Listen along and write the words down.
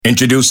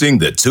Introducing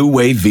the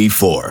two-way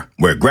V4,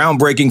 where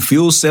groundbreaking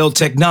fuel cell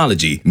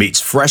technology meets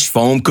fresh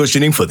foam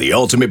cushioning for the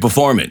ultimate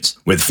performance.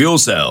 With fuel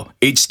cell,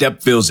 each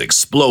step feels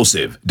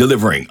explosive,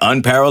 delivering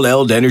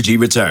unparalleled energy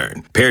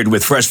return. Paired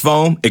with fresh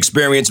foam,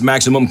 experience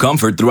maximum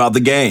comfort throughout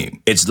the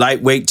game. Its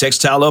lightweight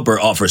textile upper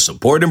offers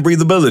support and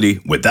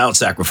breathability without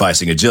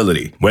sacrificing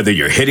agility. Whether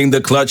you're hitting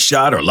the clutch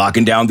shot or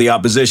locking down the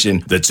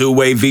opposition, the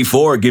two-way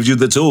V4 gives you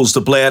the tools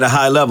to play at a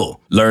high level.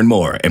 Learn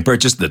more and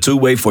purchase the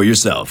two-way for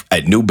yourself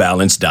at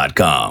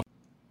newbalance.com.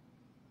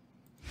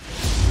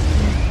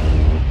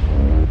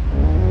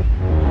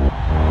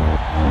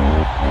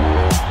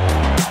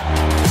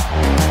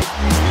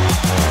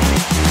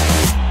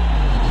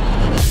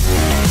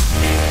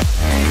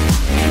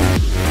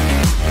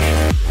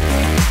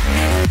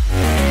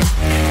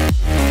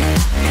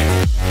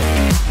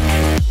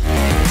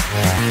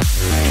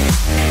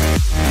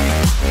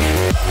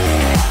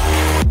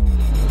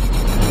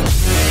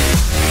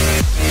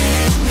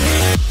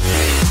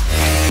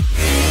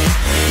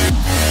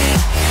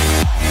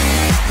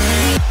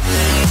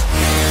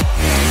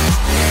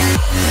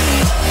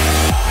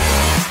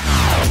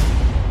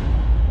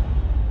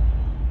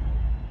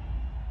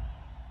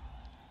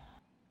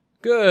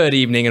 Good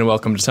evening and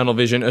welcome to Tunnel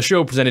Vision, a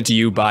show presented to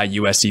you by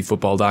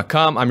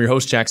USCFootball.com. I'm your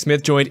host, Jack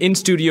Smith, joined in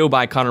studio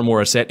by Connor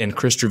Morissette and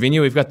Chris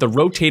Trevino. We've got the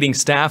rotating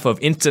staff of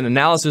instant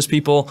analysis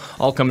people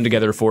all coming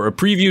together for a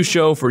preview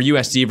show for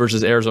USC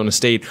versus Arizona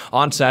State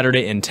on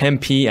Saturday in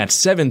Tempe at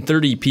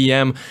 7:30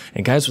 p.m.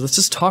 And guys, let's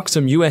just talk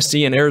some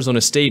USC and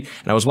Arizona State.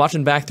 And I was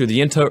watching back through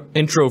the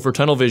intro for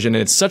Tunnel Vision,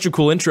 and it's such a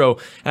cool intro.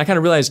 And I kind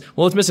of realized,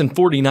 well, it's missing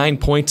 49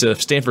 points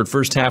of Stanford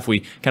first half.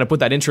 We kind of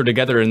put that intro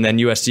together, and then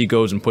USC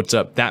goes and puts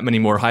up that many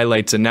more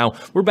highlights. And now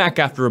we're back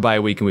after a bye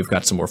week, and we've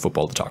got some more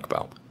football to talk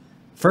about.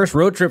 First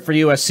road trip for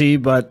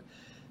USC, but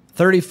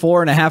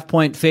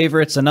 34.5-point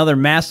favorites, another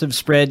massive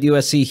spread.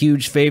 USC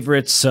huge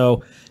favorites,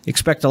 so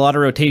expect a lot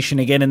of rotation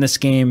again in this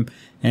game.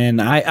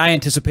 And I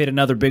anticipate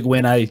another big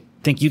win. I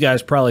think you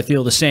guys probably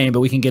feel the same, but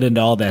we can get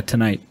into all that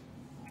tonight.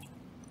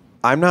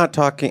 I'm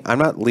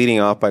not leading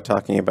off by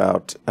talking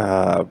about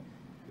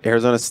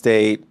Arizona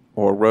State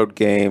or road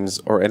games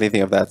or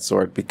anything of that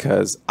sort,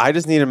 because I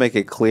just need to make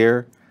it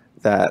clear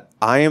that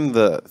I am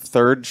the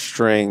third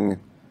string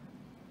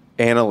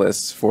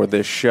analyst for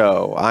this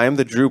show. I am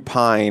the Drew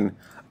Pine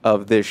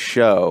of this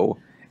show,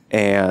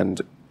 and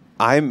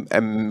I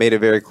made it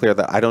very clear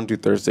that I don't do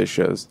Thursday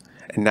shows.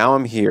 And now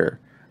I'm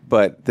here,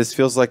 but this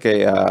feels like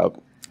a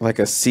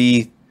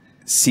C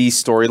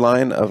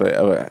storyline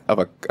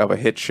of a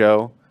hit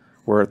show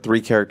where three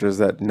characters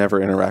that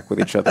never interact with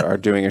each other are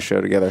doing a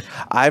show together.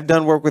 I've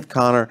done work with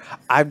Connor,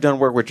 I've done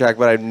work with Jack,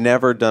 but I've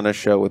never done a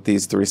show with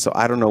these three, so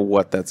I don't know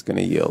what that's going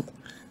to yield.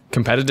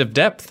 Competitive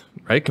depth,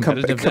 right?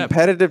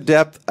 Competitive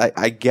depth.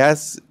 I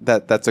guess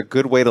that's a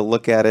good way to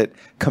look at it.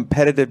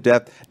 Competitive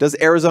depth. Does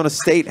Arizona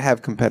State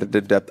have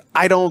competitive depth?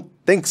 I don't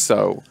think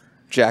so,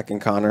 Jack and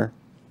Connor.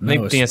 I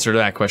think the answer to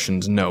that question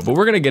is no, but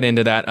we're going to get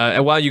into that.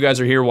 And while you guys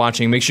are here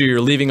watching, make sure you're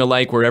leaving a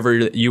like wherever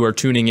you are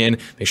tuning in.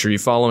 Make sure you're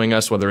following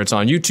us, whether it's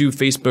on YouTube,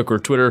 Facebook, or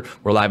Twitter.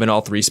 We're live in all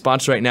three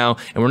spots right now,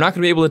 and we're not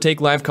going to be able to take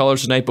live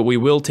callers tonight, but we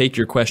will take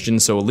your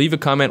questions. So leave a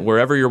comment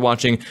wherever you're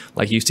watching.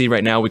 Like you see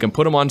right now, we can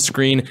put them on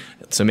screen.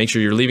 So make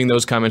sure you're leaving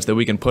those comments that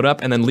we can put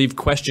up, and then leave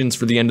questions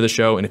for the end of the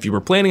show. And if you were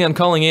planning on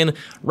calling in,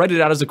 write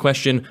it out as a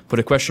question, put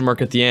a question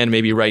mark at the end,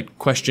 maybe write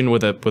question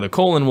with a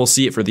colon. We'll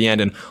see it for the end,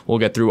 and we'll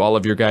get through all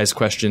of your guys'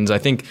 questions. I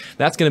think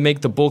that's going to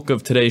make the bulk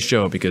of today's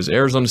show, because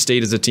Arizona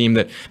State is a team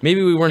that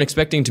maybe we weren't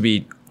expecting to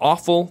be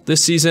awful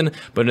this season,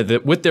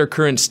 but with their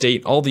current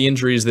state, all the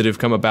injuries that have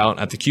come about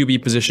at the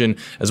QB position,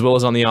 as well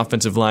as on the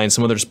offensive line,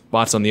 some other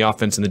spots on the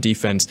offense and the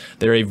defense,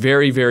 they're a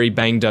very, very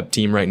banged up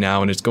team right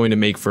now, and it's going to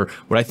make for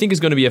what I think is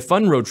going to be a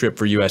fun road trip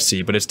for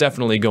USC, but it's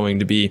definitely going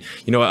to be,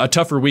 a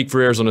tougher week for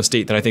Arizona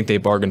State than I think they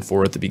bargained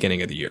for at the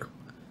beginning of the year.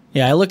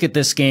 Yeah, I look at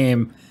this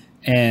game,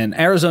 and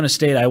Arizona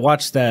State, I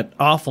watched that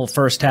awful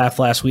first half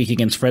last week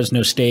against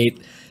Fresno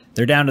State.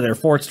 They're down to their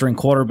fourth-string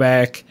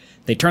quarterback.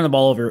 They turn the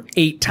ball over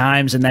 8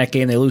 times in that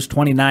game. They lose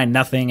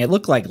 29-0. It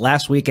looked like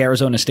last week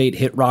Arizona State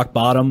hit rock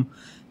bottom,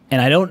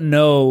 and I don't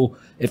know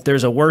if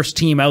there's a worse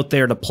team out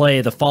there to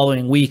play the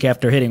following week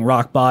after hitting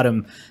rock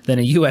bottom than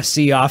a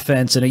USC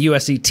offense and a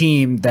USC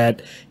team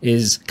that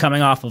is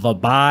coming off of a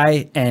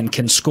bye and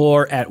can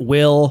score at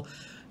will,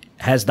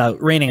 has the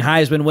reigning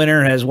Heisman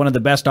winner, has one of the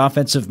best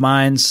offensive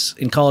minds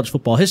in college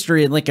football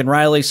history in Lincoln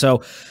Riley.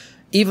 So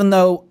even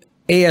though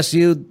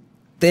ASU,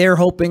 they're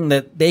hoping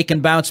that they can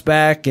bounce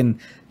back and,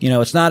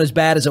 it's not as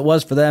bad as it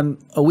was for them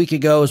a week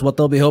ago is what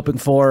they'll be hoping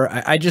for.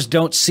 I just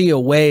don't see a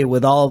way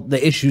with all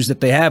the issues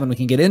that they have, and we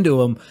can get into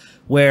them,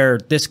 where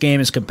this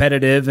game is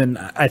competitive. And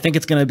I think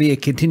it's going to be a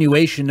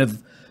continuation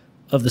of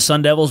the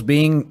Sun Devils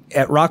being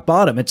at rock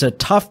bottom. It's a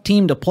tough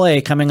team to play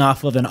coming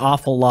off of an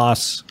awful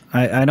loss.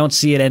 I don't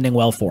see it ending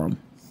well for them.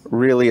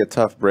 Really a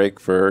tough break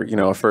for,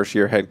 a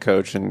first-year head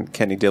coach and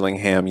Kenny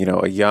Dillingham,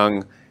 a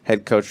young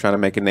head coach trying to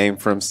make a name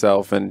for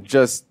himself, and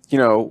just,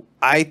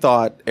 I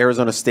thought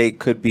Arizona State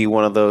could be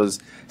one of those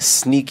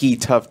sneaky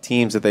tough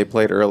teams that they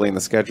played early in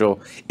the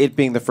schedule. It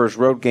being the first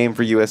road game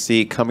for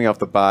USC, coming off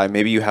the bye,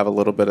 maybe you have a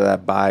little bit of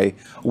that bye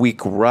week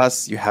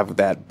rust. You have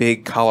that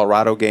big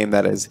Colorado game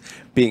that is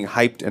being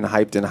hyped and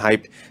hyped and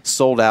hyped,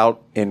 sold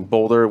out in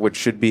Boulder, which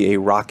should be a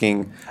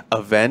rocking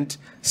event.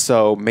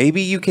 So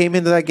maybe you came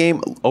into that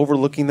game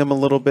overlooking them a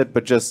little bit,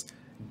 but just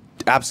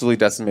absolutely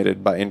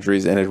decimated by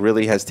injuries, and it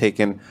really has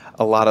taken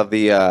a lot of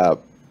the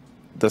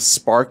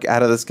spark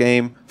out of this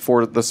game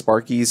for the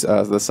Sparkies,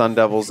 the Sun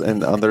Devils,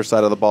 and on their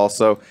side of the ball.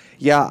 So,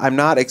 yeah, I'm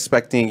not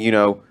expecting,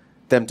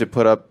 them to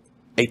put up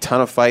a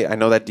ton of fight. I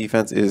know that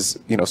defense is,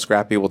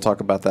 scrappy. We'll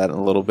talk about that in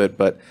a little bit,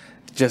 but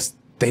just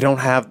they don't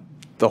have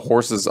the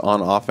horses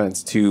on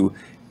offense to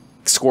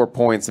score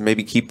points and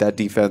maybe keep that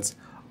defense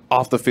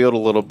off the field a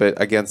little bit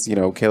against,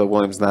 Caleb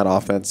Williams in that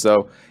offense.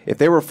 So if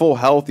they were full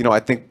health, I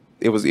think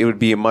it would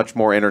be a much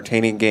more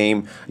entertaining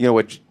game,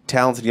 with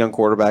talented young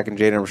quarterback and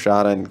Jaden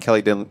Rashada and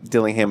Kelly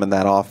Dillingham in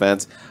that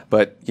offense.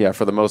 But yeah,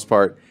 for the most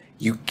part,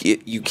 you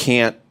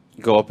can't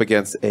go up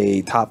against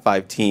a top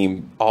 5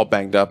 team all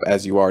banged up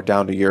as you are,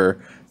 down to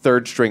your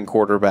third string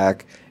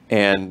quarterback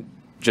and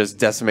just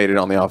decimated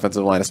on the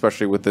offensive line,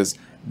 especially with this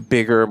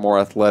bigger, more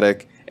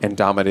athletic and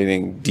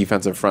dominating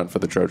defensive front for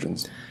the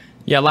Trojans.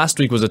 Yeah, last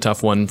week was a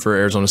tough one for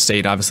Arizona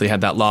State. Obviously had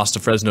that loss to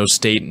Fresno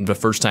State, the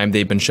first time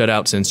they've been shut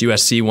out since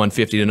USC won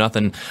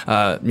 50-0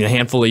 a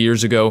handful of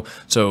years ago.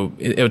 So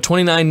it was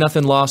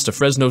 29-0 loss to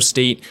Fresno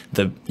State.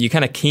 You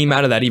kind of came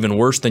out of that even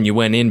worse than you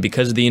went in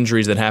because of the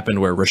injuries that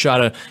happened, where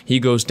Rashada, he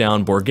goes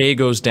down, Bourguet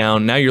goes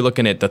down. Now you're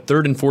looking at the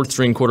third and fourth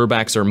string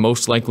quarterbacks are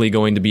most likely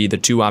going to be the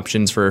two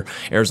options for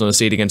Arizona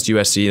State against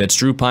USC. That's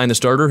Drew Pine, the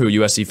starter, who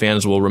USC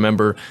fans will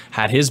remember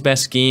had his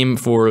best game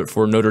for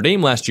Notre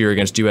Dame last year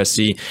against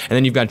USC. And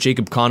then you've got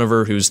Jacob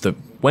Conover, who's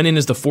went in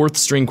as the fourth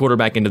string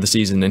quarterback into the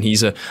season, and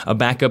he's a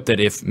backup that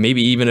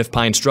even if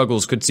Pine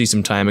struggles, could see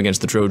some time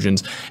against the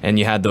Trojans. And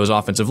you had those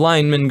offensive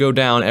linemen go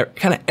down,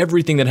 kind of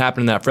everything that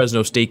happened in that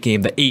Fresno State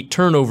game, the 8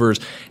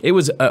 turnovers. It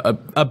was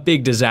a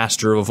big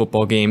disaster of a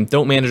football game.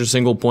 Don't manage a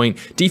single point.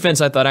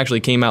 Defense, I thought, actually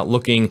came out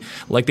looking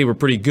like they were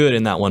pretty good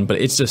in that one, but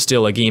it's just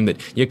still a game that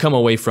you come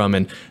away from,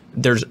 and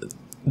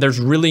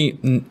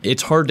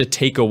it's hard to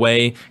take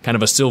away kind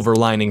of a silver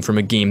lining from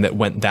a game that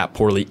went that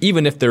poorly,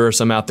 even if there are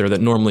some out there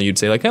that normally you'd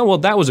say like, oh, well,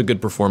 that was a good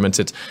performance.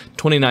 It's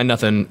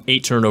 29-0,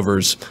 8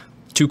 turnovers,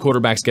 2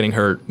 quarterbacks getting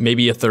hurt,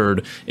 maybe a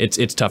third.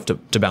 It's tough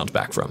to bounce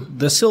back from.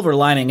 The silver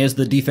lining is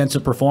the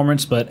defensive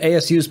performance, but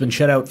ASU's been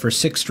shut out for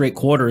 6 straight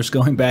quarters,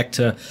 going back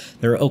to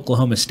their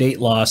Oklahoma State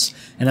loss,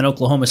 and then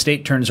Oklahoma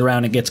State turns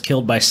around and gets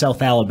killed by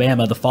South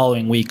Alabama the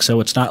following week, so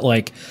it's not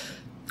like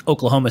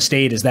Oklahoma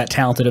State is that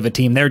talented of a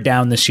team. They're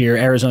down this year.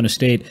 Arizona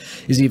State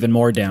is even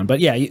more down.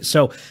 But yeah,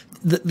 so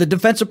the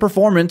defensive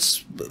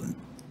performance,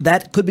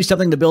 that could be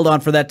something to build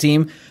on for that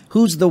team.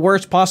 Who's the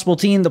worst possible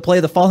team to play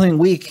the following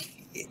week?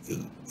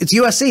 It's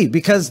USC,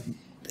 because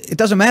it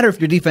doesn't matter if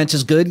your defense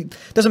is good.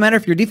 It doesn't matter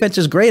if your defense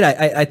is great.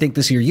 I think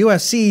this year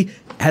USC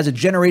has a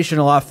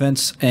generational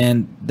offense,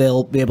 and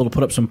they'll be able to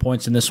put up some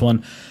points in this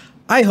one.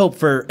 I hope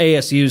for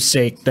ASU's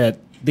sake that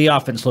the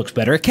offense looks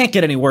better. It can't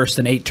get any worse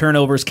than 8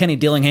 turnovers. Kenny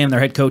Dillingham, their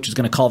head coach, is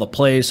going to call the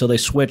plays, so they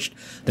switched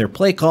their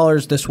play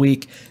callers this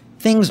week.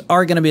 Things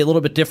are going to be a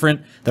little bit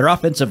different. Their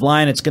offensive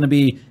line, it's going to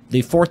be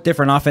the 4th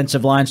different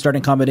offensive line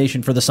starting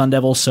combination for the Sun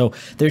Devils, so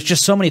there's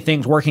just so many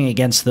things working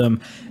against them.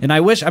 And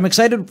I'm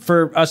excited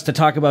for us to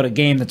talk about a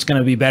game that's going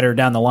to be better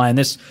down the line.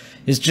 This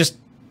is just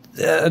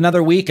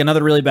another week,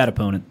 another really bad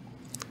opponent.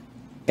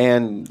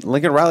 And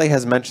Lincoln Riley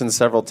has mentioned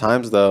several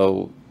times,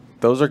 though,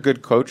 those are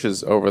good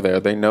coaches over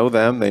there. They know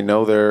them. They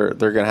know they're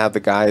going to have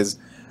the guys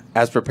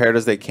as prepared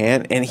as they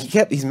can. And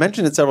he's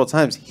mentioned it several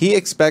times. He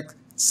expects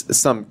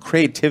some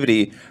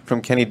creativity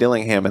from Kenny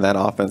Dillingham in that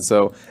offense.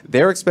 So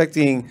they're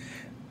expecting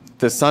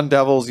the Sun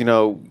Devils.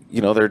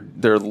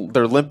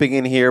 They're limping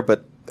in here,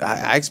 but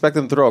I expect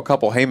them to throw a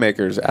couple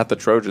haymakers at the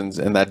Trojans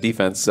in that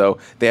defense. So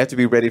they have to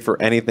be ready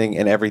for anything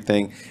and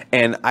everything.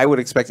 And I would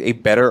expect a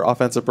better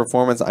offensive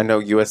performance. I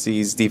know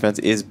USC's defense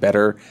is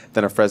better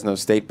than a Fresno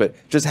State, but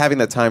just having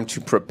the time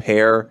to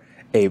prepare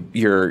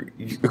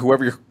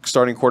whoever your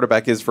starting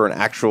quarterback is for an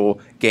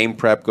actual game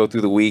prep, go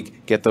through the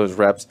week, get those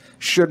reps,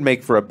 should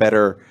make for a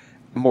better,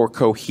 more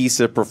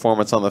cohesive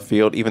performance on the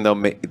field, even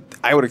though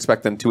I would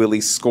expect them to at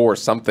least score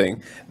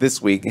something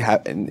this week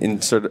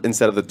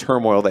instead of the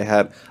turmoil they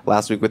had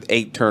last week with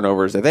 8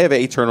 turnovers. If they have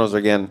 8 turnovers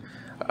again,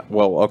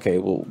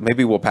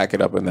 maybe we'll pack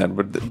it up in then.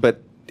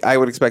 But I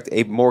would expect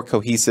a more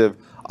cohesive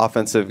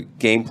offensive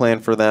game plan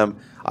for them.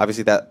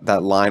 Obviously,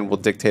 that line will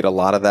dictate a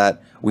lot of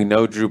that. We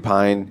know Drew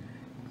Pine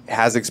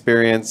has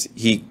experience.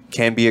 He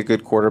can be a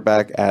good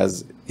quarterback,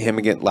 as him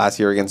last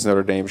year against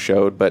Notre Dame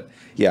showed. But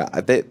yeah,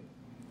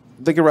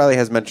 Lincoln Riley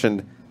has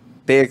mentioned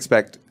they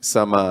expect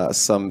some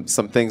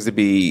things to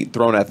be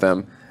thrown at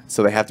them,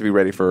 so they have to be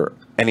ready for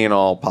any and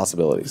all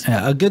possibilities.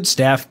 Yeah, a good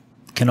staff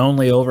can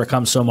only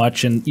overcome so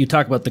much. And you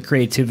talk about the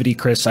creativity,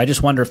 Chris. I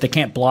just wonder if they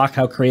can't block,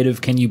 how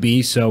creative can you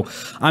be? So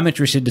I'm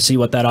interested to see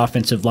what that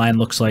offensive line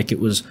looks like. It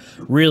was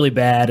really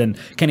bad. And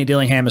Kenny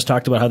Dillingham has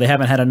talked about how they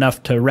haven't had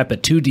enough to rep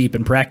it too deep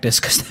in practice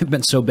because they've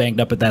been so banged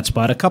up at that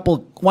spot.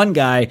 One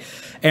guy,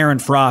 Aaron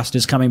Frost,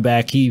 is coming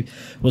back. He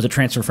was a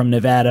transfer from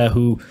Nevada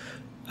who,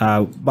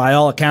 by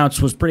all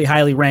accounts, was pretty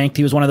highly ranked.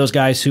 He was one of those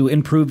guys who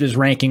improved his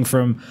ranking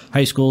from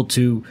high school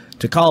to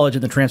college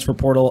in the transfer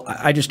portal.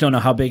 I just don't know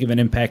how big of an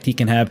impact he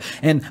can have.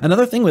 And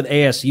another thing with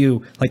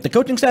ASU, like the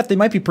coaching staff, they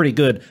might be pretty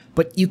good,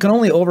 but you can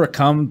only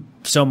overcome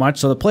so much.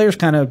 So the players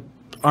kind of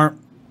aren't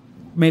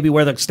maybe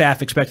where the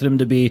staff expected them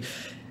to be.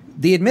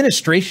 The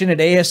administration at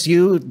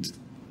ASU,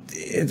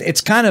 it's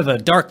kind of a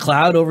dark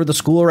cloud over the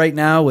school right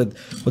now with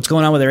what's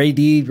going on with their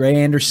AD, Ray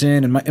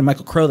Anderson, and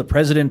Michael Crow, the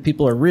president.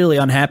 People are really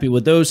unhappy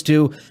with those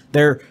two.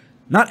 They're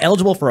not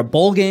eligible for a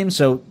bowl game,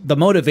 so the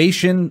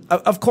motivation,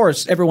 of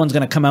course, everyone's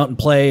going to come out and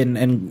play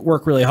and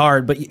work really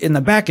hard, but in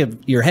the back of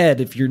your head,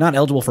 if you're not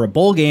eligible for a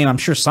bowl game, I'm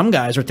sure some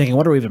guys are thinking,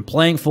 what are we even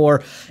playing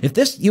for? If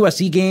this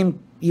USC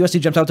game, USC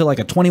jumps out to like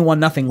a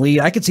 21-0 lead,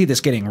 I could see this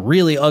getting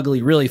really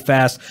ugly really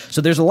fast. So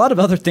there's a lot of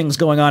other things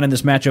going on in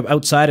this matchup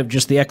outside of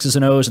just the X's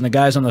and O's and the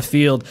guys on the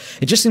field.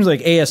 It just seems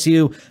like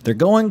ASU, they're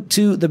going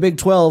to the Big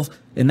 12,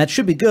 and that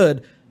should be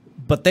good,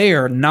 but they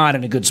are not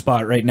in a good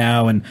spot right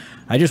now, and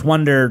I just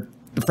wonder.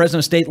 The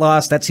Fresno State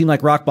loss, that seemed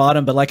like rock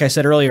bottom, but like I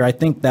said earlier, I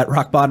think that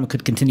rock bottom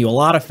could continue. A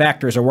lot of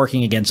factors are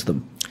working against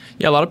them.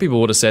 Yeah, a lot of people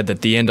would have said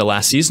that the end of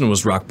last season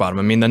was rock bottom.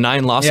 I mean, the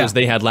 9 losses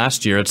they had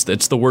last year,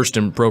 it's the worst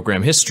in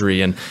program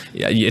history. And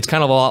it's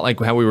kind of a lot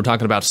like how we were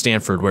talking about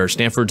Stanford, where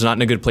Stanford's not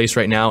in a good place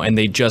right now, and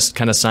they just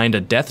kind of signed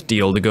a death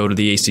deal to go to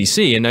the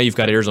ACC. And now you've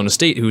got Arizona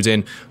State, who's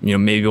in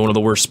maybe one of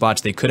the worst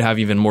spots. They could have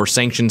even more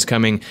sanctions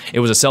coming. It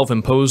was a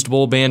self-imposed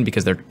bowl ban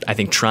because they're, I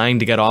think, trying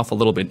to get off a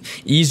little bit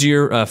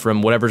easier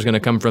from whatever's going to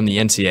come from the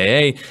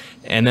NCAA.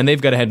 And then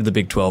they've got to head to the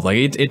Big 12. Like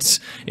it's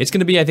going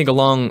to be, I think, a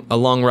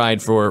long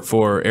ride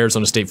for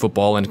Arizona State football.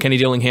 And Kenny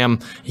Dillingham,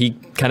 he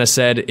kind of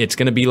said it's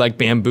going to be like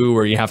bamboo,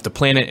 where you have to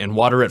plant it and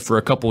water it for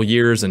a couple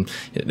years. And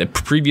the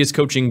previous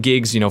coaching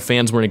gigs,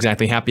 fans weren't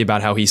exactly happy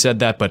about how he said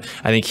that, but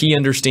I think he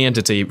understands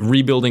it's a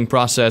rebuilding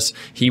process.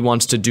 He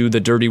wants to do the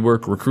dirty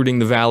work, recruiting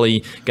the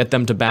Valley, get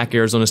them to back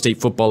Arizona State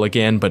football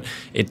again. But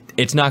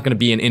it's not going to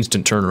be an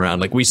instant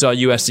turnaround. Like we saw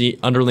USC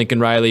under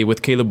Lincoln Riley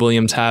with Caleb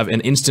Williams have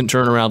an instant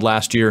turnaround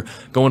last year,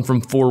 going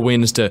from 4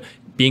 wins to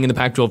being in the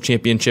Pac-12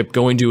 championship,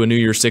 going to a New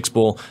Year's Six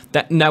bowl.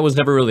 That was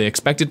never really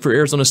expected for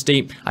Arizona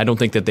State. I don't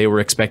think that they were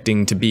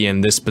expecting to be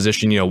in this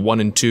position,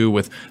 1-2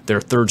 with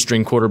their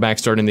third-string quarterback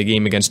starting the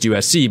game against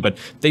USC, but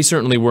they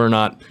certainly were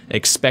not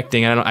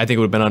expecting. I think it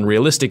would have been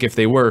unrealistic if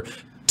they were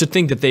to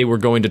think that they were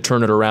going to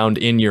turn it around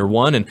in year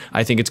one, and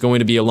I think it's going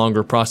to be a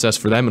longer process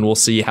for them, and we'll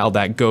see how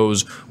that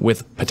goes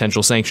with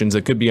potential sanctions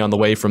that could be on the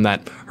way from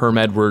that Herm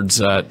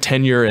Edwards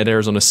tenure at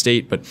Arizona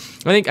State. But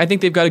I think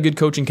they've got a good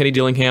coach in Kenny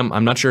Dillingham.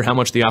 I'm not sure how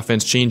much the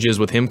offense changes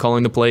with him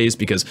calling the plays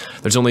because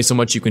there's only so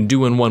much you can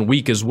do in 1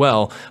 week as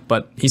well,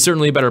 but he's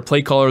certainly a better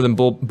play caller than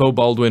Bo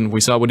Baldwin.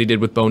 We saw what he did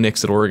with Bo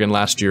Nix at Oregon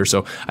last year,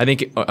 so I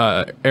think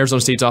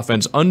Arizona State's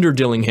offense under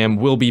Dillingham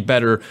will be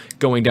better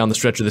going down the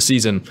stretch of the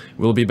season.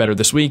 Will be better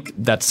this week.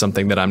 That's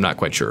something that I'm not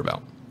quite sure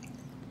about.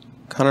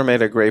 Connor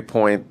made a great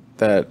point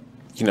that,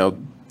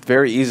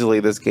 very easily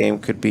this game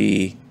could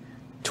be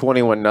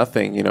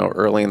 21-0,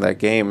 early in that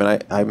game.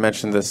 And I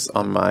mentioned this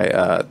on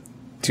my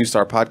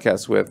two-star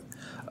podcast with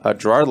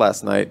Gerard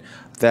last night,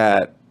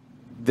 that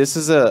this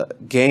is a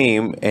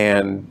game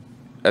and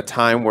a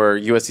time where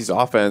USC's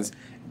offense,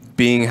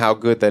 being how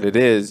good that it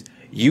is,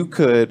 you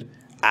could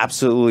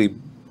absolutely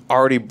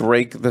already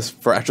break this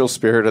fragile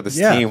spirit of this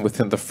team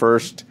within the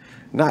first,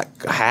 not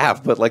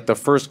half, but like the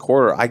first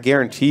quarter. I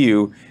guarantee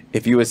you,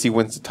 if USC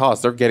wins the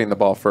toss, they're getting the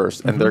ball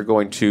first, and they're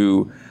going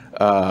to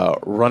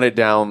run it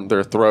down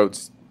their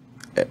throats.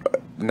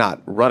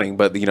 Not running,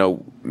 but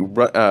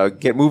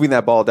get moving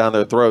that ball down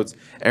their throats,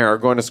 and are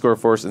going to score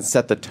first and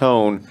set the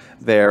tone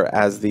there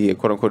as the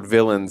quote unquote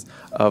villains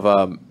of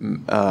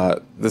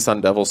the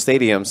Sun Devil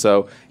Stadium.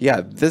 So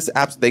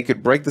they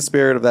could break the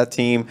spirit of that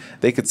team.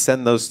 They could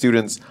send those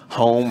students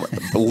home,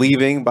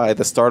 leaving by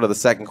the start of the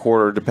second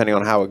quarter, depending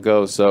on how it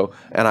goes. So,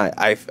 and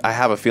I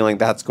have a feeling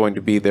that's going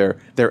to be their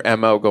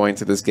MO going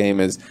to this game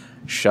is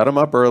shut them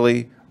up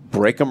early.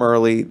 Break them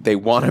early. They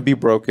want to be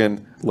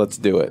broken. Let's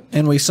do it.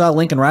 And we saw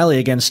Lincoln Riley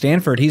against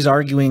Stanford. He's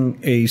arguing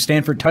a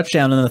Stanford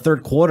touchdown in the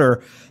third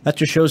quarter. That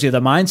just shows you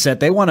the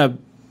mindset. They want to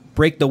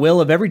break the will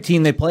of every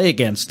team they play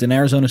against, and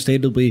Arizona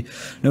State will be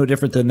no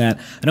different than that.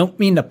 I don't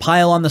mean to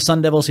pile on the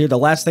Sun Devils here. The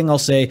last thing I'll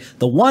say,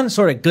 the one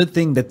sort of good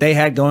thing that they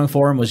had going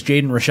for him was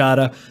Jaden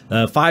Rashada,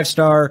 a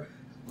 5-star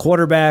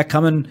quarterback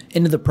coming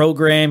into the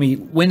program. He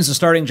wins the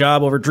starting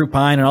job over Drew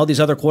Pine and all these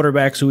other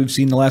quarterbacks who we've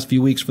seen the last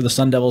few weeks for the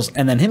Sun Devils.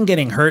 And then him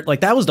getting hurt, like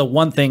that was the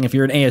one thing if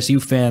you're an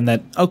ASU fan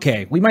that,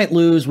 okay, we might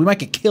lose, we might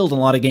get killed in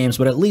a lot of games,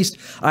 but at least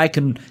I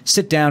can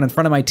sit down in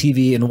front of my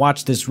TV and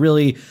watch this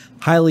really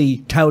highly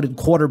touted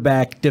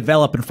quarterback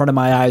develop in front of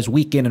my eyes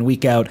week in and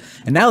week out.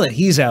 And now that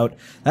he's out,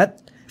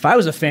 that if I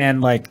was a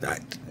fan, like,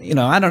 you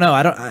know, I don't know.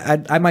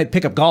 I might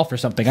pick up golf or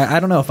something. I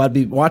don't know if I'd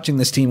be watching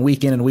this team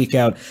week in and week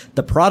out.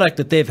 The product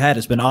that they've had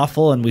has been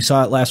awful, and we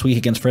saw it last week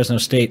against Fresno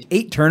State.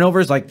 8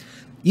 turnovers, like,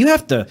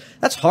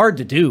 that's hard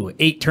to do,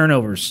 8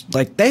 turnovers.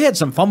 Like, they had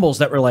some fumbles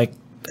that were like,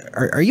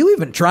 are you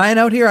even trying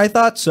out here? I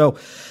thought so.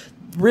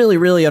 Really,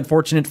 really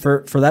unfortunate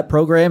for that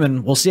program,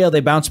 and we'll see how they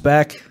bounce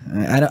back.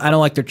 I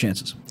don't like their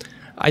chances.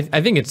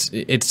 I think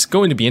it's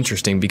going to be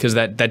interesting because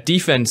that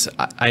defense,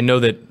 I know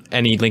that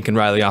any Lincoln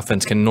Riley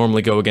offense can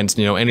normally go against,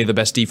 you know, any of the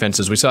best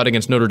defenses. We saw it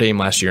against Notre Dame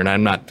last year,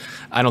 and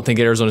I don't think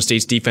Arizona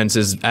State's defense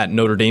is at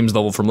Notre Dame's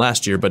level from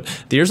last year, but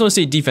the Arizona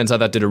State defense I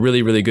thought did a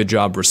really, really good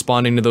job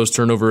responding to those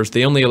turnovers.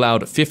 They only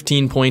allowed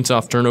 15 points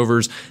off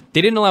turnovers.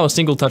 They didn't allow a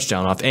single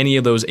touchdown off any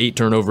of those 8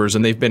 turnovers,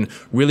 and they've been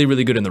really,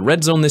 really good in the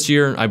red zone this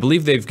year. I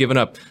believe they've given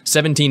up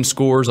 17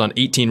 scores on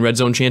 18 red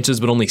zone chances,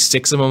 but only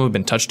 6 of them have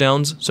been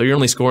touchdowns. So you're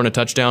only scoring a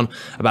touchdown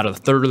about a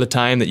third of the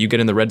time that you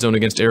get in the red zone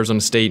against Arizona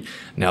State.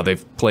 Now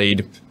they've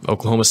played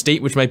Oklahoma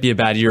State, which might be a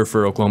bad year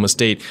for Oklahoma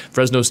State,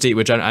 Fresno State,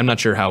 which I'm not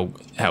sure how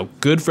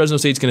good Fresno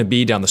State's going to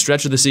be down the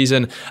stretch of the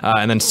season,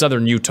 and then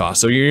Southern Utah.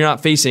 So you're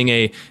not facing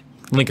a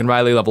Lincoln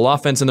Riley level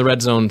offense in the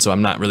red zone, so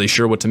I'm not really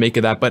sure what to make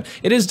of that. But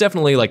it is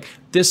definitely like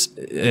this,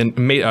 and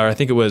I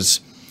think it was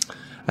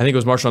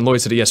Marshawn Lloyd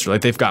said it yesterday.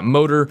 Like, they've got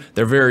motor,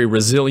 they're very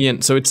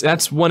resilient. So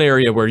that's one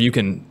area where you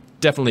can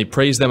definitely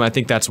praise them. I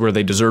think that's where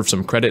they deserve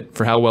some credit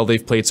for how well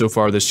they've played so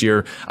far this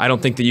year. I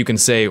don't think that you can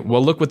say,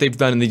 well, look what they've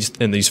done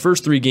in these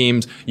first 3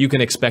 games. You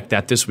can expect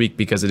that this week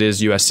because it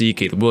is USC,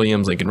 Caleb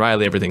Williams, Lincoln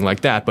Riley, everything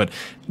like that. But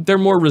they're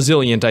more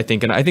resilient, I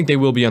think, and I think they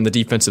will be on the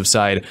defensive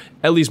side,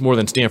 at least more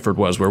than Stanford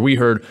was, where we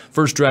heard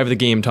first drive of the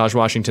game, Taj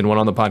Washington went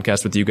on the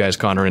podcast with you guys,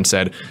 Connor, and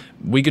said,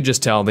 we could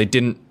just tell they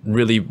didn't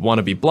really want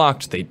to be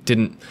blocked. They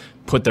didn't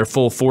put their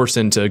full force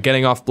into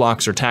getting off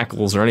blocks or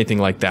tackles or anything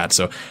like that.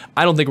 So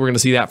I don't think we're going to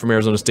see that from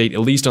Arizona State,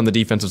 at least on the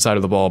defensive side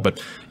of the ball.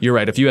 But you're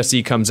right. If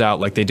USC comes out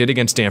like they did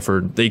against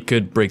Stanford, they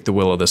could break the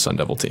will of the Sun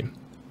Devil team.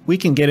 We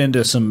can get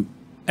into some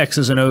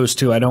X's and O's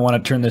too. I don't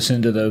want to turn this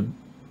into the,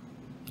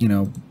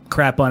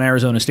 crap on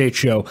Arizona State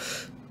show.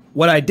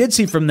 What I did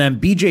see from them,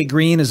 BJ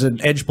Green is an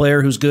edge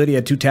player who's good. He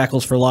had 2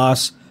 tackles for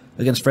loss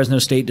against Fresno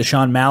State.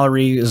 Deshaun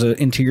Mallory is an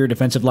interior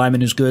defensive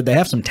lineman who's good. They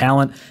have some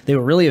talent. They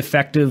were really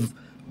effective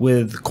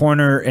with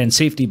corner and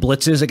safety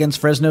blitzes against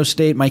Fresno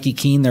State. Mikey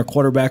Keene, their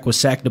quarterback, was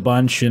sacked a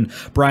bunch, and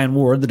Brian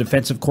Ward, the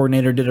defensive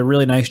coordinator, did a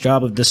really nice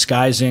job of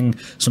disguising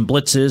some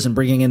blitzes and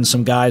bringing in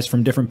some guys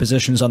from different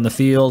positions on the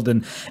field,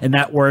 and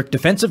that worked.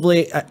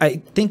 Defensively,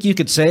 I think you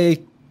could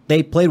say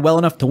they played well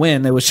enough to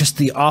win. It was just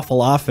the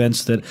awful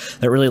offense that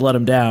really let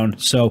them down.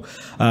 So,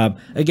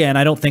 again,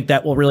 I don't think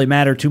that will really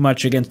matter too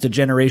much against a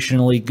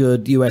generationally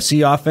good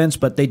USC offense,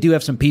 but they do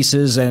have some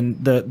pieces,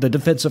 and the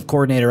defensive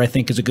coordinator, I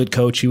think, is a good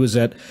coach. He was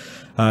at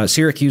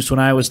Syracuse when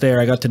I was there.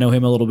 I got to know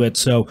him a little bit.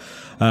 So,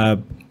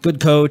 good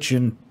coach,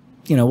 and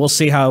we'll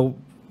see how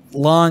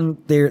long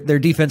their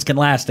defense can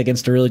last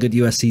against a really good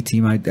USC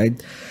team.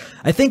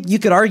 I think you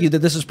could argue that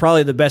this is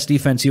probably the best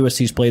defense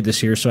USC's played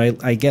this year. So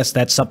I guess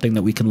that's something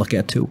that we can look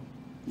at too.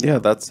 Yeah,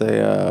 that's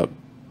a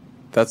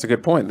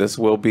good point. This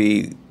will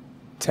be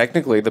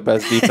technically the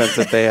best defense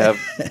that they have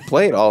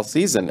played all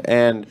season.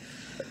 And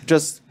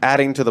just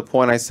adding to the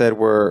point I said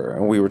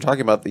where we were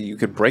talking about that you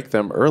could break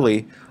them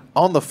early.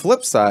 On the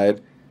flip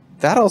side,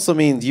 that also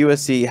means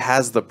USC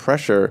has the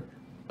pressure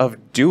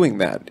of doing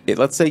that.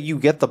 Let's say you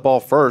get the ball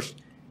first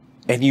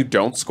and you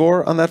don't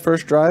score on that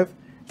first drive.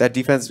 That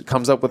defense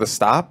comes up with a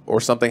stop or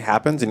something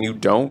happens and you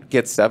don't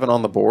get 7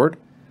 on the board.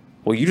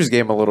 Well, you just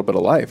gave them a little bit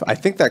of life. I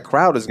think that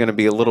crowd is going to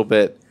be a little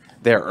bit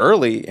there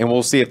early, and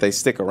we'll see if they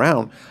stick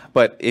around.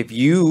 But if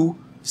you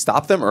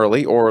stop them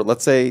early, or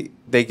let's say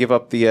they give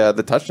up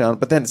the touchdown,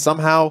 but then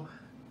somehow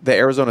the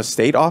Arizona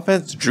State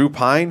offense, Drew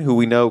Pine, who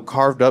we know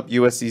carved up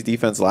USC's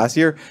defense last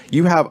year,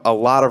 you have a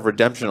lot of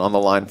redemption on the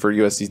line for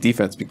USC's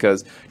defense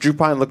because Drew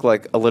Pine looked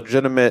like a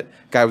legitimate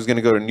guy who was going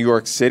to go to New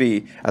York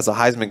City as a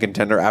Heisman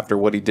contender after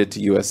what he did to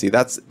USC.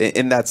 That's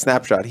in that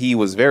snapshot. He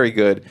was very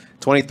good.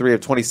 23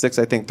 of 26,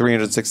 I think,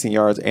 316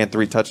 yards and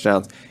 3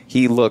 touchdowns.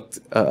 He looked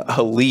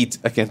elite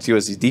against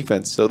USC's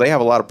defense. So they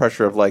have a lot of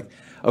pressure of like,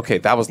 okay,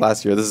 that was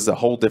last year. This is a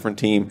whole different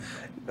team,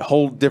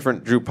 whole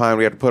different Drew Pine.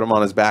 We have to put him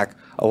on his back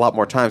a lot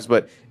more times.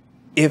 But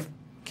if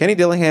Kenny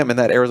Dillingham and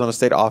that Arizona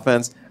State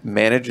offense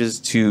manages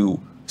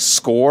to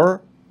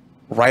score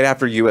right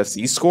after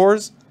USC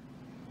scores,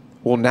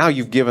 well, now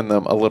you've given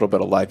them a little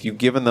bit of life. You've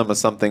given them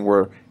something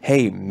where,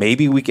 hey,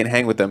 maybe we can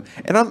hang with them.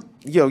 And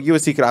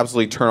USC could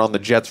absolutely turn on the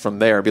Jets from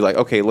there and be like,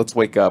 okay, let's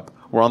wake up.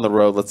 We're on the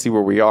road. Let's see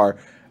where we are.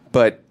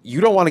 But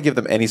you don't want to give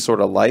them any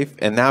sort of life.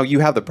 And now you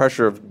have the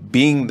pressure of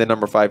being the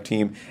number 5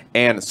 team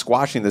and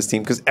squashing this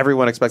team because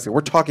everyone expects it.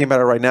 We're talking about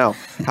it right now,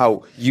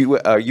 how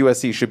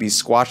USC should be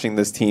squashing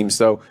this team.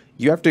 So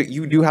you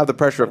do have the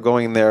pressure of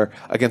going in there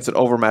against an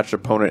overmatched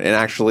opponent and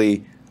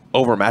actually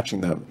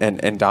overmatching them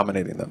and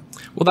dominating them.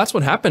 Well, that's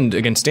what happened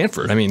against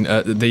Stanford. I mean,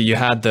 you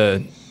had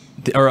the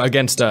or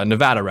against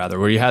Nevada rather,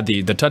 where you had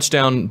the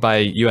touchdown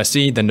by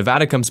USC, then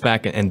Nevada comes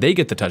back and they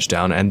get the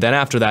touchdown, and then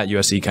after that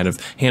USC kind of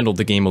handled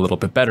the game a little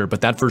bit better.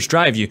 But that first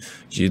drive, you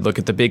look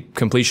at the big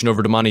completion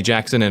over to Monty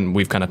Jackson, and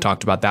we've kind of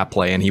talked about that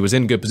play, and he was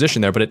in good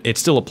position there, but it's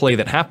still a play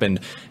that happened,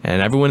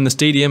 and everyone in the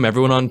stadium,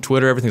 everyone on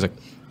Twitter, everything's like,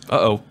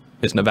 uh-oh.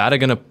 Is Nevada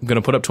gonna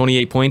put up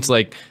 28 points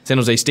like San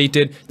Jose State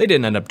did? They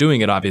didn't end up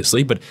doing it,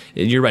 obviously, but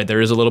you're right.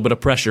 There is a little bit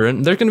of pressure,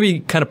 and there's going to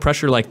be kind of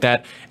pressure like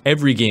that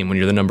every game when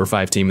you're the number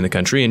 5 team in the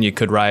country, and you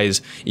could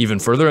rise even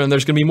further, and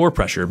there's going to be more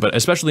pressure. But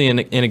especially in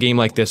a game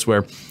like this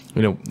where,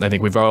 I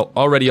think we've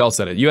already all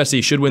said it.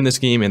 USC should win this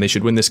game, and they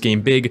should win this game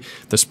big.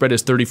 The spread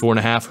is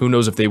 34.5. Who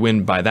knows if they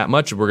win by that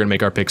much? We're going to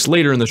make our picks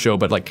later in the show,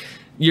 but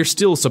you're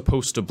still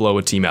supposed to blow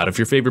a team out. If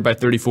you're favored by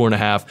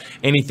 34.5,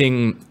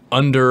 anything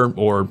under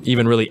or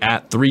even really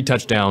at 3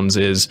 touchdowns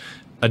is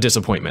a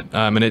disappointment.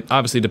 And it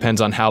obviously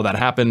depends on how that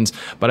happens.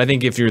 But I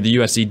think if you're the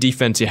USC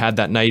defense, you had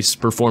that nice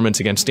performance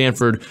against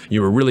Stanford.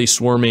 You were really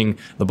swarming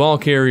the ball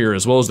carrier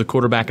as well as the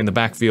quarterback in the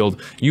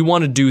backfield. You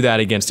want to do that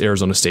against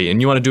Arizona State.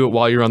 And you want to do it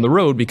while you're on the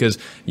road because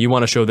you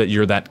want to show that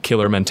you're that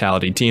killer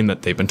mentality team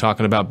that they've been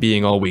talking about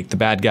being all week. The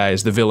bad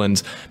guys, the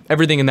villains,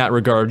 everything in that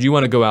regard. You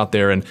want to go out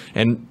there and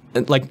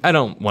I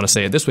don't want to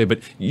say it this way, but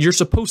you're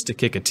supposed to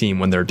kick a team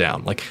when they're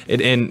down.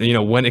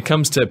 When it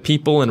comes to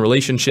people and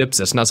relationships,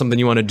 that's not something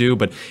you want to do.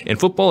 But in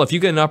football, if you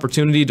get an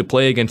opportunity to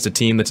play against a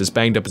team that's as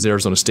banged up as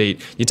Arizona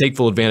State, you take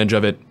full advantage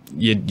of it.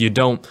 You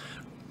don't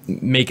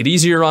make it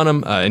easier on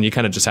them, and you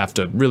kind of just have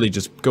to really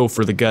just go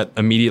for the gut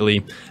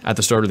immediately at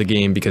the start of the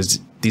game because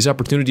these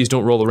opportunities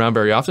don't roll around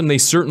very often. They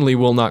certainly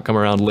will not come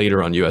around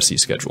later on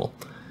USC's schedule.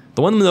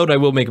 The one note I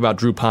will make about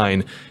Drew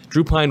Pine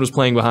was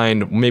playing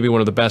behind maybe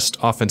one of the best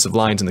offensive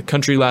lines in the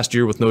country last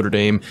year with Notre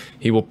Dame.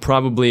 He will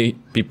probably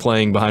be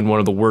playing behind one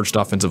of the worst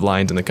offensive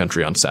lines in the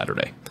country on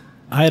Saturday.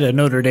 I had a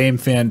Notre Dame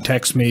fan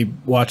text me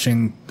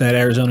watching that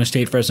Arizona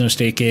State-Fresno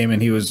State game,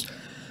 and he was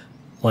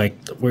like,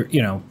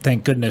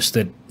 thank goodness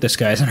that this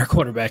guy isn't our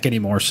quarterback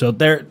anymore. So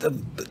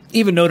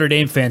even Notre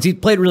Dame fans, he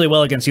played really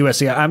well against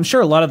USC. I'm sure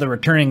a lot of the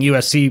returning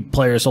USC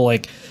players will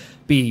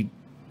be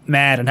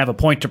mad and have a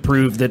point to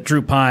prove that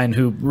Drew Pine,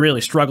 who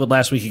really struggled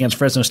last week against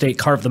Fresno State,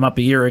 carved them up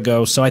a year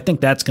ago. So I think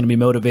that's going to be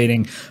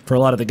motivating for a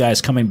lot of the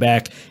guys coming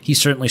back. He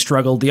certainly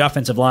struggled. The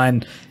offensive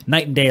line,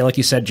 night and day, like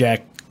you said,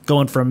 Jack,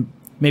 going from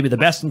maybe the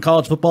best in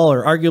college football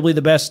or arguably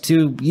the best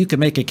to you can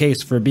make a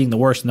case for being the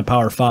worst in the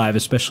Power 5,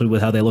 especially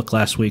with how they look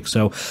last week.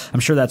 So I'm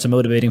sure that's a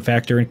motivating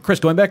factor. And Chris,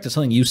 going back to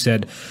something you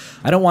said,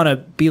 I don't want to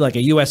be like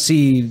a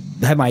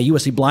USC, have my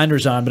USC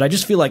blinders on, but I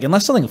just feel like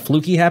unless something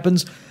fluky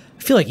happens,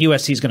 I feel like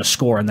USC is going to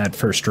score on that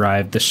first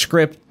drive. The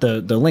script,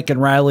 the Lincoln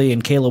Riley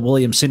and Caleb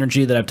Williams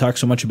synergy that I've talked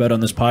so much about on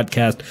this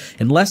podcast,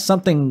 unless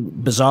something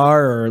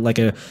bizarre or like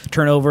a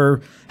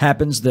turnover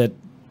happens, that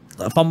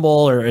a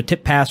fumble or a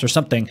tip pass or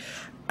something,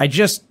 I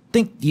just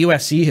think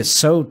USC is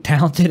so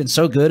talented and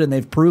so good, and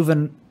they've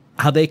proven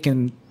how they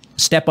can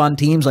step on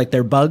teams like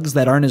they're bugs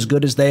that aren't as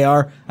good as they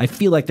are. I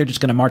feel like they're just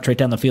going to march right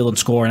down the field and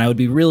score, and I would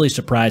be really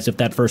surprised if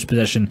that first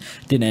possession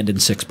didn't end in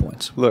 6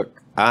 points.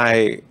 Look,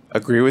 I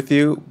agree with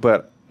you,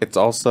 but it's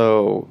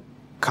also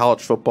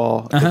college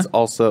football, it's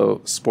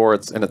also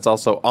sports, and it's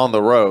also on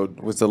the road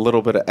with a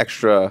little bit of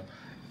extra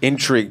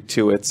intrigue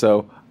to it.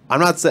 So I'm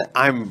not saying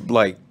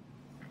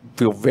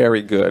feel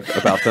very good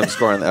about them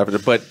scoring the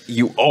effort, but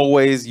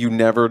you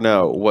never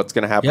know what's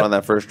going to happen on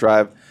that first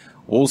drive.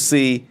 We'll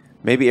see.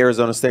 Maybe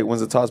Arizona State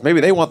wins the toss.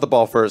 Maybe they want the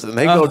ball first and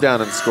they go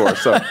down and score.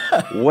 So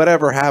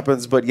whatever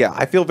happens, but yeah,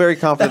 I feel very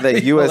confident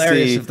that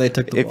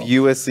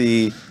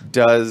USC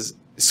does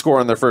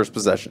score on their first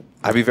possession.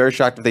 I'd be very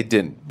shocked if they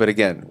didn't. But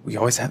again, we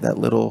always have that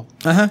little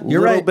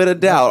bit of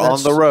doubt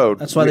on the road.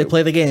 That's why they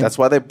play the game. That's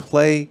why they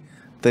play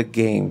the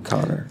game,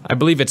 Connor. I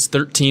believe it's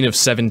 13 of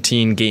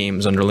 17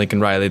 games under Lincoln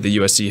Riley the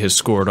USC has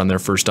scored on their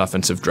first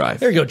offensive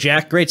drive. There you go,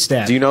 Jack. Great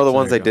stat. Do you know the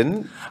ones they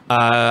didn't?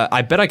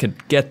 I bet I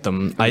could get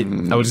them. I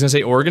was going to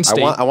say Oregon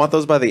State. I want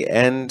those by the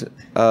end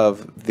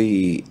of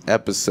the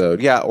episode.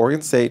 Yeah,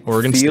 Oregon State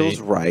feels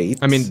right.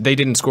 I mean, they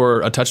didn't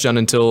score a touchdown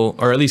until,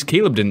 or at least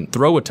Caleb didn't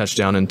throw a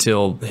touchdown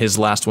until his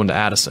last one to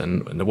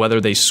Addison. Whether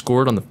they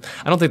scored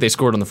I don't think they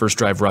scored on the first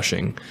drive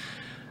rushing.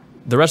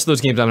 The rest of those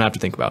games I'm going to have to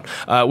think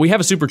about. We have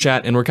a super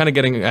chat, and we're kind of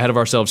getting ahead of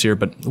ourselves here,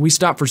 but we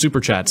stopped for super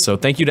chats. So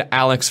thank you to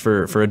Alex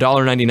for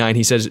 $1.99.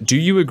 He says, do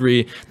you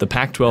agree the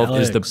Pac-12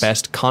 is the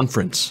best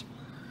conference?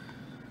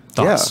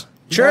 Thoughts?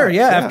 Yeah. Sure,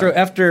 yeah.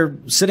 After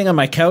sitting on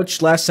my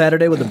couch last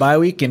Saturday with the bye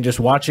week and just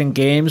watching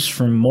games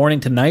from morning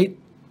to night,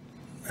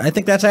 I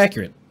think that's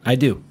accurate. I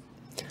do.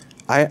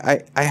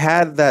 I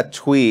had that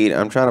tweet,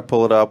 I'm trying to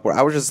pull it up, where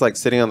I was just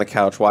sitting on the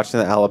couch watching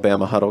the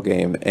Alabama huddle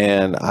game,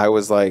 and I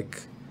was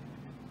like,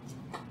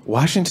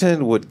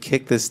 Washington would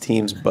kick this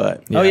team's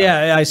butt. Yeah. Oh,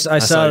 yeah, I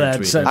saw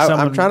that.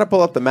 I'm trying to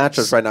pull up the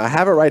matchups right now. I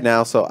have it right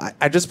now. So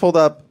I just pulled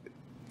up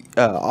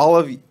all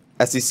of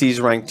SEC's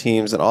ranked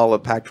teams and all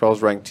of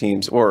Pac-12's ranked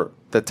teams, or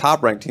the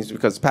top ranked teams,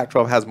 because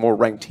Pac-12 has more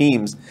ranked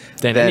teams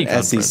than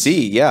SEC.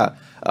 Yeah.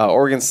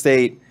 Oregon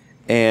State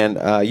and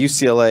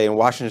UCLA and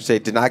Washington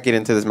State did not get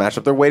into this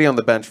matchup. They're waiting on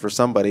the bench for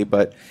somebody.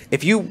 But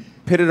if you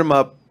pitted them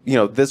up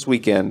this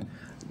weekend,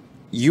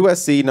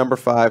 USC number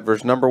 5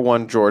 versus number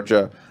 1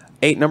 Georgia,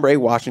 number 8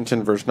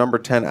 Washington versus number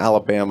 10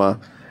 Alabama,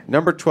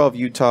 number 12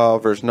 Utah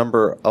versus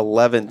number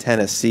 11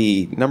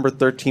 Tennessee, number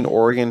 13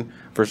 Oregon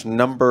versus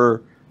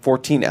number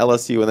 14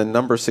 LSU, and then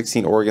number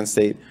 16 Oregon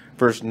State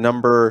versus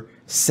number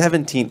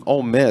 17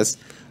 Ole Miss.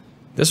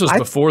 This was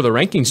before the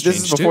rankings changed.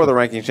 This is before the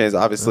rankings changed,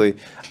 obviously.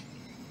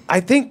 I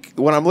think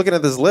when I'm looking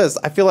at this list,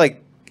 I feel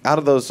like out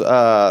of those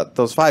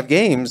 5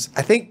 games,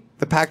 I think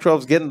the Pac-12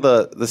 is getting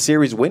the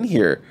series win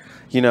here.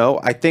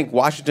 I think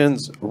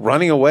Washington's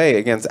running away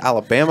against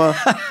Alabama.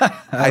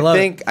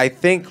 I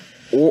think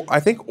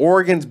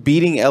Oregon's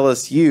beating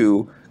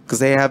LSU because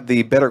they have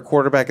the better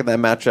quarterback in that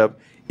matchup.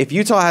 If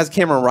Utah has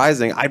Cameron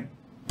Rising, I'd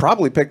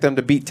probably pick them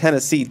to beat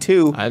Tennessee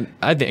too.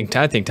 I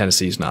think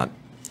Tennessee's not.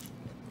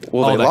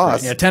 Well, they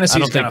lost. Yeah, Tennessee's I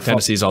don't think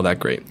Tennessee's all that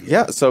great.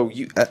 Yeah, so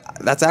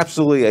that's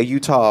absolutely a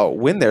Utah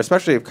win there,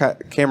 especially if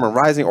Cameron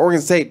Rising.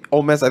 Oregon State,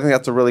 Ole Miss, I think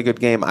that's a really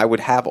good game. I would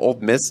have Ole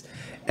Miss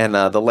and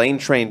the Lane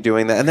Train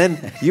doing that. And then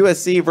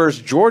USC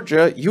versus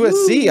Georgia.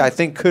 USC, I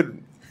think,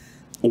 could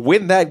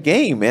win that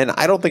game. And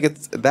I don't think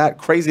it's that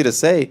crazy to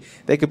say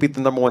they could beat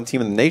the number 1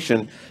 team in the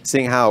nation,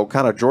 seeing how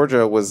kind of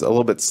Georgia was a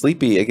little bit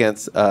sleepy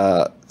against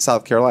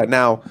South Carolina.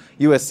 Now,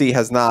 USC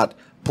has not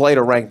played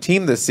a ranked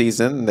team this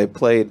season. They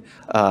played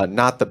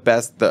not the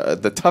best,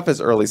 the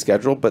toughest early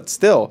schedule, but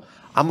still,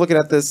 I'm looking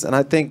at this and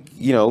I think,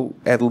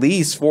 at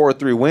least 4 or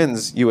 3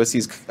 wins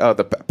USC's,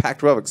 the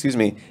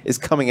Pac-12, is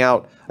coming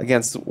out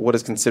against what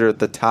is considered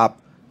the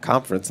top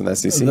conference in the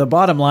SEC. The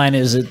bottom line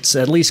is it's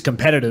at least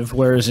competitive,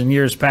 whereas in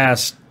years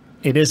past,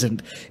 it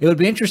isn't. It would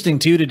be interesting,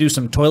 too, to do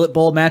some toilet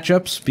bowl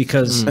matchups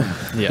because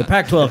the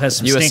Pac-12 has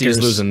some USC stinkers.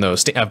 is losing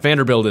those.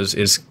 Vanderbilt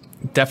is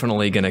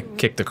definitely going to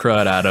kick the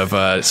crud out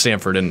of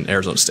Stanford and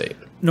Arizona State.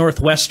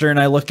 Northwestern,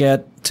 I look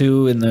at,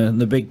 too, in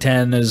the Big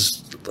Ten,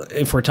 is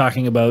if we're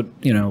talking about,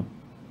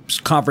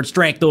 conference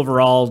strength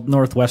overall,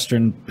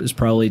 Northwestern is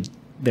probably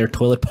their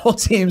toilet bowl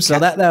team, so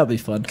that would be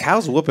fun.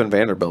 Cal's whooping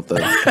Vanderbilt, though.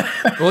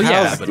 Well,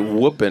 yeah, but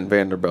whooping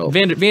Vanderbilt.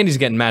 Vandy's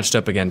getting matched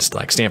up against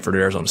like Stanford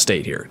or Arizona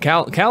State here.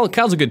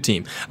 Cal's a good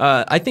team.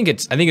 I think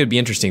it would be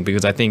interesting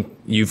because I think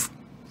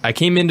I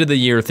came into the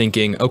year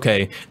thinking,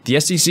 okay, the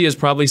SEC is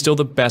probably still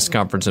the best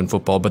conference in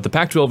football, but the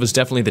Pac-12 is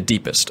definitely the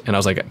deepest. And I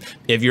was like,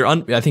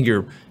 I think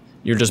you're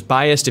just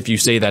biased if you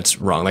say that's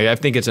wrong. Like I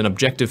think it's an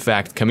objective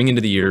fact coming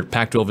into the year.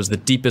 Pac-12 is the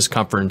deepest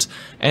conference,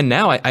 and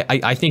now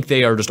I think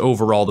they are just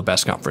overall the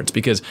best conference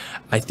because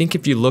I think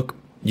if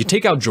you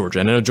take out Georgia,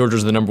 and I know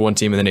Georgia's the number 1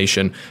 team in the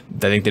nation. I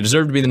think they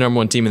deserve to be the number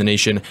 1 team in the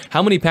nation.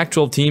 How many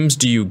Pac-12 teams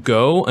do you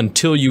go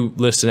until you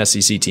list an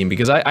SEC team?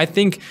 Because I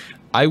think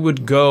I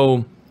would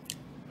go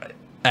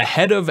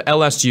ahead of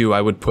LSU.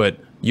 I would put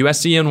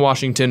USC and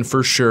Washington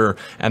for sure,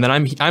 and then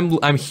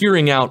I'm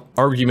hearing out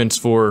arguments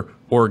for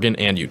Oregon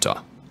and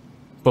Utah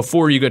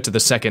before you get to the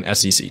second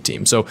SEC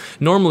team. So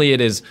normally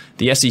it is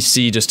the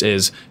SEC just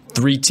is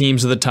 3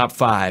 teams of the top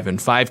 5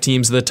 and 5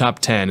 teams of the top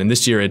 10, and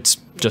this year it's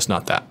just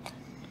not that.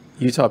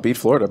 Utah beat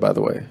Florida, by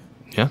the way.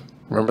 Yeah.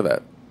 Remember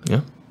that.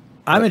 Yeah.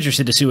 I'm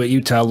interested to see what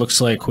Utah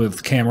looks like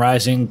with Cam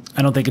Rising.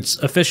 I don't think it's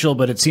official,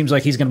 but it seems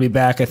like he's going to be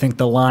back. I think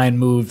the line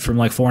moved from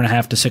like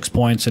 4.5 to 6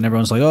 points, and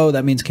everyone's like, oh,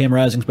 that means Cam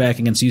Rising's back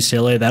against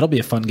UCLA. That'll be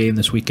a fun game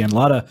this weekend. A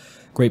lot of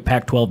great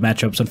Pac-12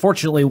 matchups.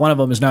 Unfortunately, one of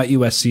them is not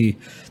USC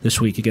this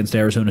week against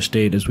Arizona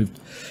State, as we've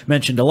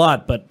mentioned a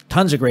lot, but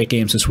tons of great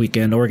games this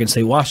weekend. Oregon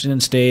State, Washington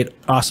State,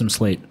 awesome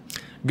slate.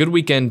 Good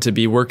weekend to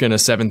be working a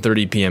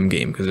 7:30 p.m.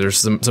 game because there's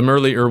some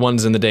earlier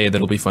ones in the day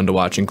that'll be fun to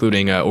watch,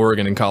 including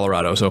Oregon and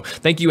Colorado. So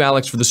thank you,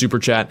 Alex, for the super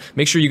chat.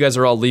 Make sure you guys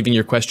are all leaving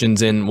your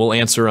questions in. We'll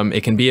answer them.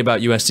 It can be about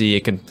USC.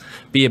 It can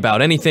be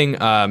about anything.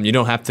 You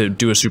don't have to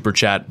do a super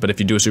chat, but if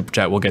you do a super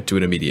chat, we'll get to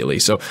it immediately.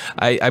 So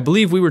I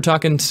believe we were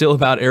talking still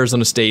about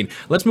Arizona State.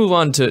 Let's move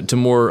on to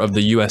more of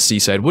the USC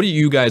side. What do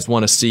you guys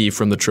want to see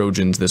from the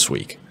Trojans this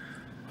week?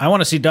 I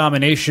want to see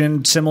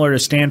domination similar to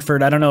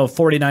Stanford. I don't know if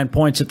 49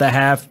 points at the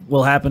half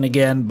will happen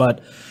again,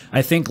 but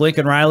I think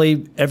Lincoln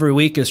Riley every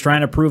week is trying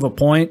to prove a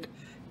point,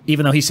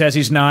 even though he says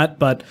he's not,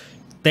 but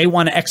they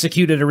want to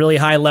execute at a really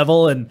high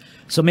level, and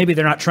so maybe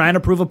they're not trying to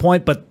prove a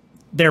point, but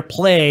their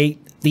play,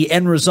 the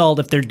end result,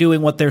 if they're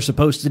doing what they're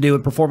supposed to do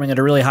and performing at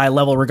a really high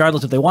level,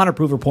 regardless if they want to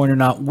prove a point or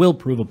not, will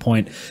prove a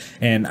point.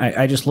 And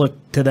I just look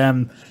to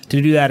them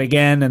to do that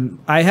again. And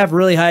I have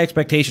really high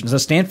expectations. The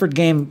Stanford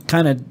game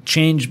kind of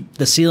changed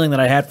the ceiling that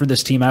I had for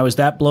this team. I was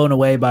that blown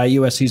away by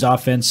USC's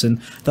offense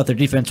and thought their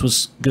defense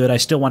was good. I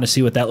still want to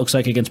see what that looks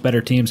like against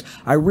better teams.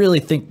 I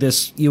really think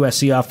this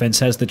USC offense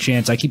has the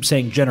chance. I keep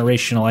saying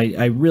generational.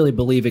 I really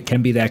believe it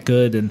can be that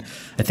good. And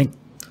I think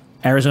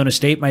Arizona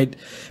State might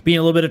be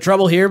in a little bit of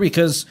trouble here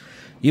because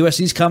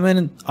USC's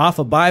coming off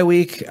a bye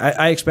week.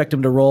 I expect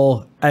them to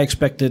roll. I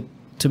expect it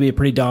to be a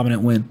pretty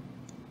dominant win.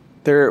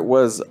 There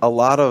was a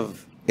lot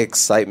of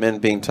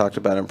excitement being talked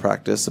about in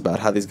practice about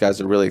how these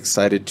guys are really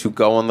excited to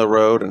go on the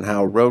road and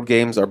how road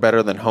games are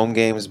better than home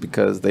games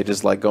because they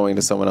just like going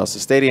to someone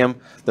else's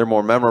stadium. They're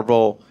more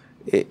memorable.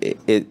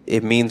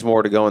 It means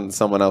more to go into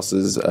someone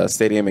else's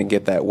stadium and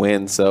get that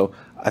win. So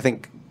I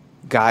think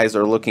guys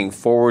are looking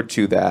forward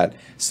to that.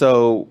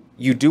 So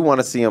you do want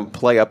to see them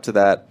play up to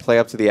that, play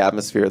up to the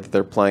atmosphere that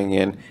they're playing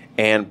in,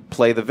 and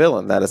play the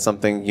villain. That is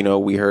something,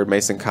 we heard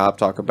Mason Cobb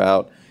talk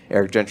about.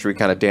 Eric Gentry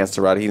kind of danced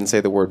around. He didn't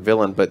say the word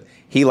villain, but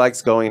he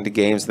likes going to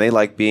games, and they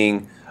like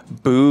being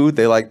booed.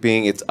 They like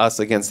being it's us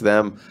against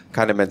them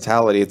kind of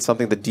mentality. It's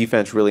something the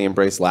defense really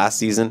embraced last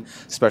season,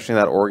 especially in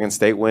that Oregon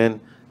State win.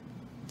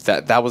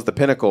 That was the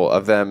pinnacle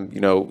of them,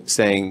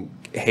 saying,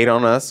 hate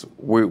on us,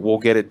 we'll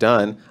get it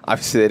done.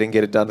 Obviously, they didn't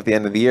get it done at the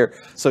end of the year.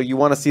 So you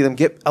want to see them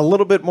get a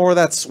little bit more of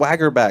that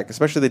swagger back,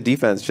 especially the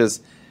defense.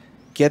 Just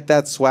get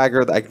that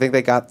swagger. I think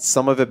they got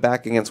some of it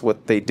back against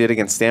what they did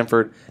against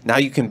Stanford. Now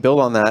you can build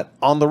on that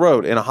on the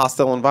road in a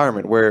hostile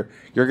environment where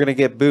you're going to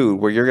get booed,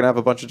 where you're going to have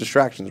a bunch of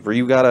distractions, where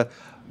you got to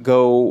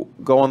go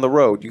on the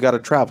road, you got to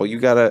travel, you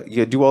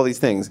do all these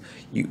things.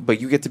 But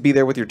you get to be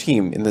there with your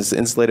team in this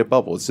insulated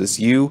bubble. It's just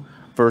you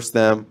versus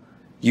them,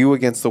 you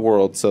against the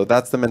world. So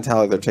that's the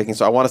mentality they're taking.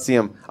 So I want to see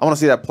them. I want to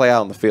see that play out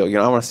on the field.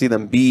 I want to see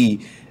them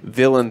be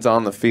villains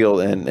on the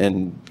field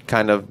and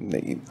kind of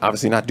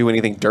obviously not do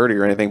anything dirty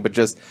or anything, but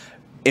just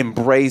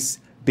embrace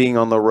being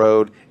on the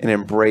road and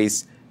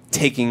embrace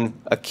taking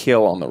a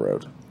kill on the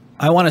road.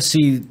 I want to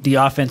see the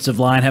offensive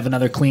line have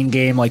another clean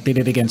game like they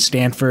did against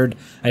Stanford.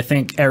 I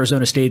think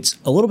Arizona State's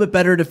a little bit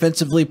better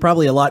defensively,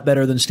 probably a lot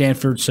better than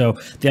Stanford. So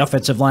the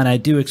offensive line I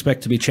do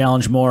expect to be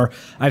challenged more.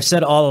 I've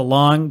said all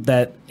along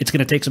that it's going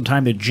to take some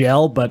time to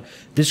gel, but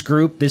this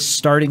group, this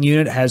starting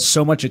unit has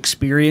so much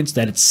experience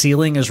that its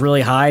ceiling is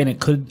really high, and it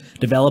could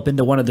develop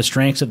into one of the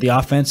strengths of the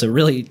offense, a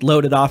really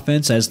loaded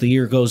offense as the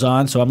year goes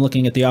on. So I'm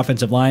looking at the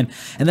offensive line.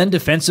 And then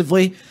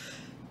defensively,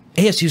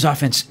 ASU's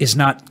offense is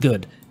not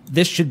good.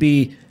 This should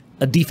be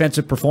a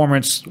defensive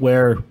performance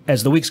where,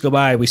 as the weeks go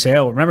by, we say,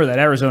 oh, remember that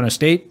Arizona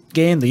State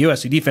game? The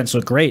USC defense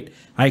looked great.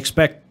 I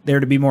expect there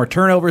to be more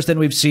turnovers than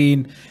we've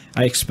seen.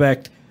 I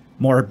expect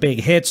more big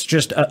hits,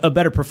 just a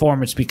better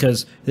performance,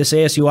 because this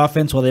ASU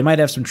offense, while they might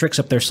have some tricks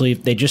up their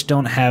sleeve, they just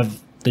don't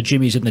have the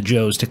Jimmies and the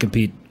Joes to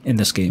compete in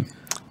this game.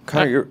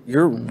 Connor,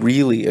 you're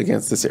really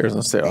against this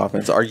Arizona State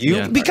offense. Are you?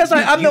 Yeah. Because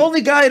I'm the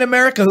only guy in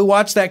America who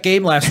watched that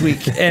game last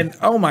week. And,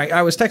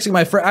 I was texting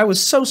my friend. I was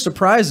so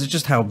surprised at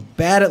just how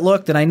bad it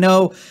looked. And I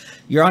know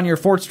you're on your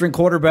fourth string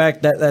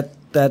quarterback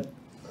that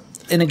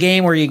in a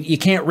game where you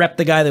can't rep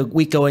the guy the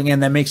week going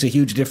in, that makes a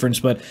huge difference.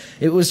 But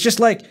it was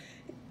just like,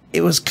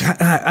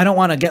 I don't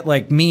want to get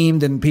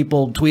memed and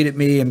people tweet at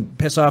me and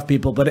piss off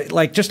people, but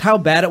just how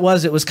bad it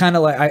was kind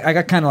of like, I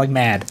got kind of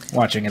mad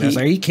watching it. I was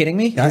like, are you kidding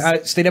me? I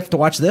stayed up to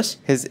watch this.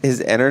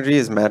 His energy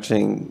is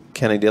matching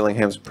Kenny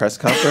Dillingham's press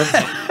conference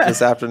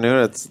this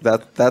afternoon.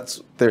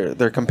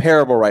 They're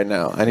comparable right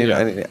now. I need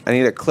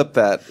to clip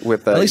that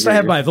with. At least I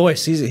have my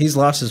voice. He's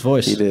lost his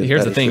voice. He did.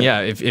 Here's the thing. Yeah,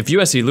 if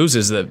USC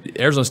loses, the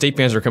Arizona State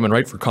fans are coming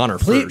right for Connor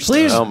first.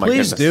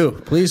 Please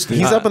do.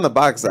 He's up in the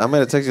box. I'm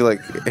going to text you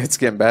it's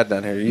getting bad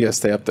down here. You got to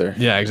stay up there.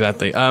 Yeah,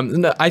 exactly.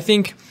 No, I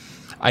think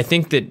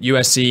that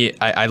USC.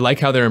 I like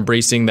how they're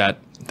embracing that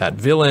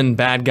villain,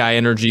 bad guy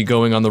energy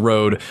going on the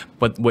road.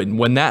 But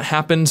when that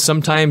happens,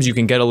 sometimes you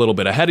can get a little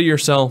bit ahead of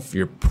yourself.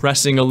 You're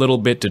pressing a little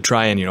bit to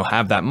try and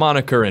have that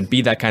moniker and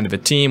be that kind of a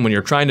team. When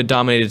you're trying to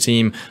dominate a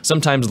team,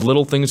 sometimes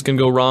little things can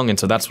go wrong. And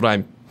so that's what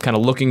I'm kind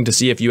of looking to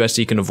see if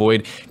USC can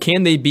avoid.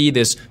 Can they be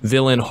this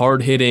villain,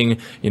 hard-hitting,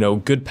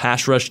 good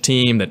pass rush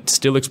team that's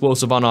still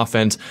explosive on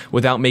offense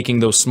without making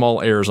those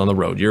small errors on the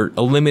road? You're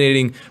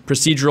eliminating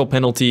procedural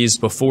penalties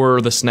before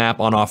the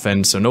snap on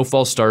offense, so no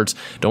false starts.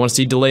 Don't want to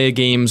see delay of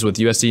games with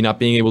USC not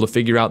being able to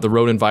figure out the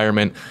road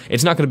environment.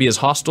 It's not going to be as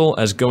hostile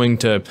as going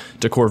to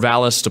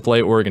Corvallis to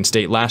play Oregon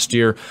State last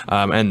year,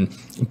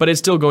 but it's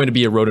still going to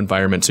be a road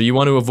environment. So you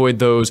want to avoid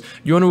those.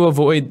 You want to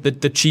avoid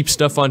the cheap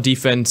stuff on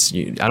defense.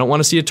 I don't want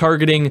to see a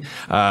targeting.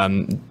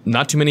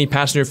 Not too many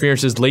pass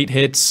interferences, late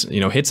hits,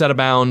 hits out of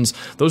bounds.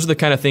 Those are the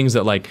kind of things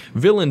that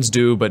villains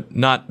do, but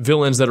not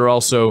villains that are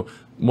also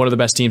one of the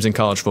best teams in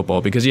college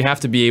football, because you have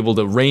to be able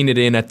to rein it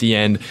in at the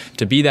end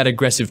to be that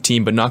aggressive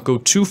team, but not go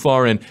too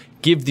far and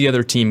give the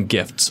other team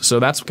gifts. So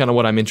that's kind of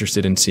what I'm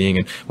interested in seeing.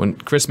 And when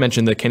Chris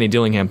mentioned the Kenny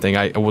Dillingham thing,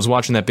 I was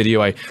watching that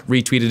video. I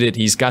retweeted it.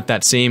 He's got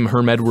that same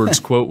Herm Edwards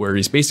quote where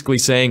he's basically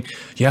saying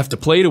you have to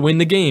play to win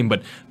the game,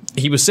 but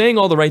he was saying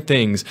all the right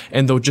things,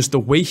 and though just the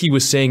way he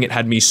was saying it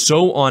had me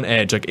so on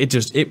edge.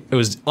 It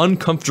was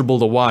uncomfortable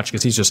to watch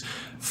because he's just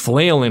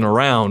flailing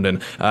around,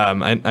 and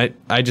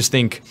I just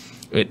think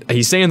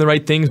he's saying the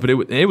right things, but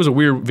it was a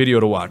weird video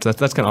to watch.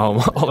 That's kind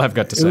of all I've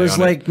got to say. It was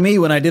like me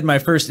when I did my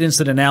first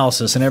instant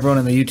analysis, and everyone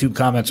in the YouTube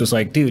comments was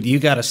like, "Dude, you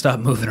got to stop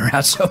moving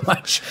around so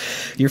much.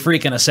 You're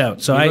freaking us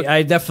out." So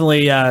I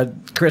definitely,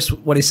 Chris,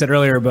 what he said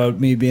earlier about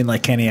me being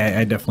like Kenny,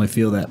 I definitely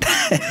feel that.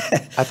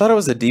 I thought it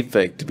was a deep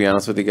fake, to be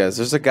honest with you guys.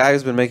 There's a guy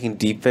who's been making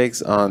deep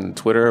fakes on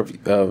Twitter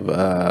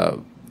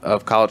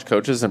of college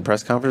coaches and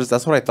press conferences.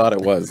 That's what I thought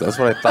it was. That's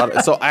what I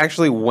thought. So I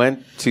actually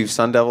went to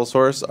Sun Devil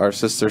Source, our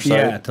sister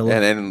site,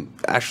 and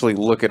actually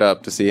look it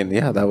up to see. And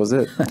yeah, that was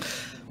it.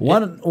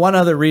 One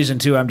other reason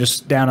too, I'm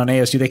just down on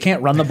ASU. They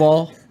can't run the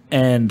ball,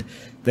 and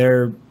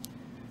they're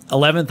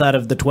 11th out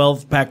of the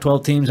 12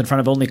 Pac-12 teams in front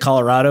of only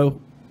Colorado.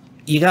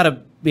 You got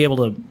to be able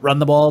to run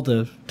the ball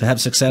to have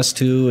success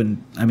too?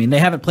 And I mean, they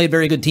haven't played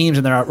very good teams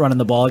and they're not running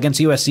the ball. Against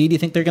USC, do you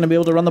think they're going to be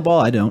able to run the ball?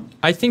 I don't.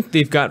 I think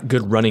they've got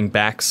good running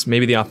backs.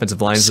 Maybe the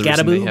offensive line is the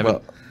reason they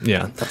haven't.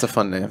 Yeah, that's a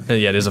fun name.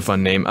 Yeah, it is a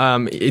fun name.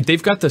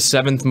 They've got the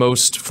 7th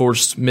most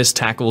forced missed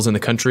tackles in the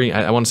country.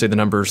 I want to say the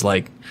number's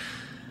like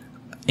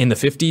in the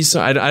 50s.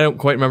 So I don't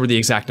quite remember the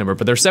exact number,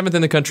 but they're 7th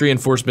in the country in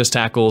forced missed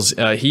tackles.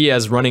 He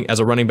as a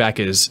running back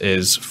is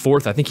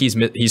 4th. I think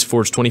he's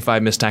forced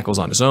 25 missed tackles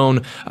on his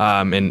own.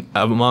 And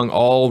among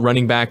all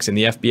running backs in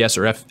the FBS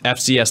or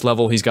FCS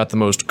level, he's got the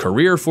most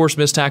career forced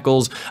missed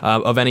tackles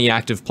of any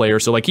active player.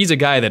 So like he's a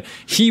guy that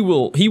he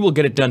will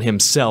get it done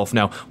himself.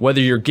 Now,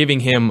 whether you're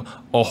giving him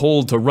a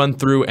hold to run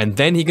through and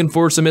then he can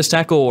force a missed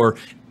tackle, or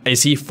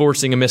is he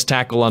forcing a missed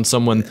tackle on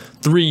someone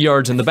 3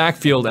 yards in the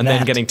backfield and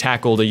then getting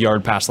tackled a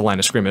yard past the line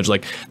of scrimmage?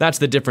 Like that's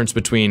the difference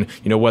between,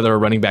 whether a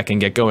running back can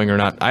get going or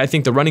not. I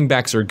think the running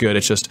backs are good.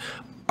 It's just,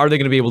 are they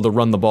going to be able to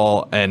run the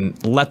ball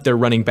and let their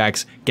running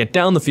backs get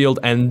down the field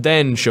and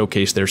then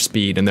showcase their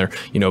speed and their,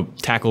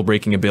 tackle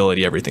breaking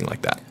ability, everything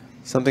like that?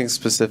 Something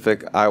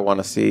specific I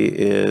want to see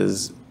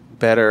is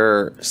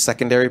better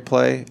secondary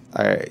play.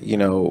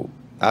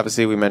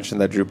 Obviously, we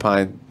mentioned that Drew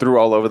Pine threw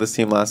all over this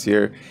team last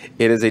year.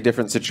 It is a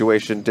different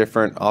situation,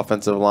 different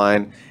offensive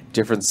line,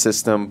 different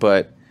system,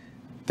 but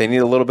they need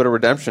a little bit of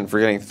redemption for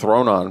getting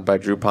thrown on by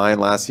Drew Pine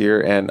last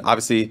year. And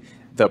obviously,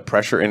 the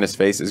pressure in his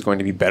face is going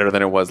to be better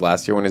than it was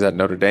last year when he was at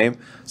Notre Dame.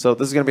 So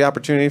this is going to be an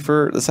opportunity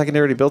for the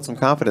secondary to build some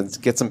confidence,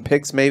 get some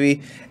picks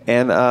maybe,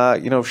 and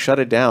shut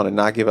it down and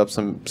not give up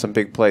some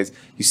big plays.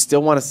 You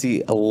still want to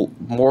see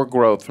more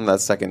growth from that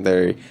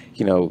secondary.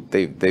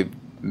 They've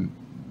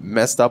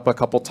messed up a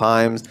couple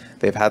times.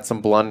 They've had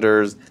some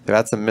blunders. They've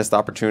had some missed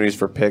opportunities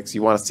for picks.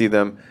 You want to see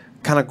them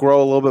kind of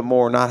grow a little bit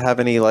more, not have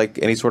any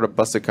sort of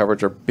busted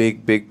coverage or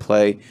big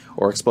play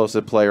or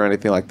explosive play or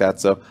anything like that.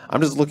 So I'm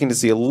just looking to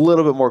see a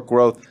little bit more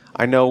growth.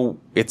 I know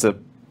it's a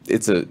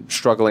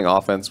struggling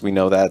offense. We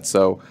know that.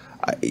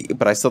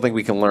 But I still think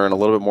we can learn a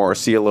little bit more or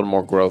see a little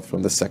more growth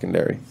from the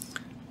secondary.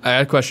 I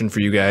had a question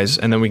for you guys,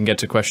 and then we can get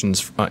to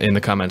questions in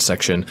the comments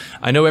section.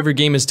 I know every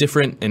game is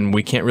different, and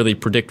we can't really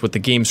predict what the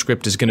game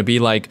script is going to be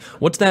like.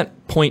 What's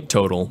that point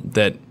total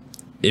that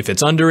if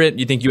it's under it,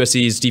 you think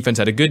USC's defense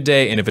had a good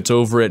day, and if it's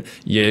over it,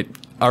 you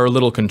are a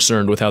little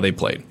concerned with how they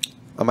played?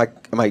 Am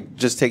I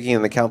just taking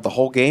into account the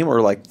whole game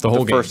or like the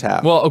whole first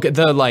half? Well, okay,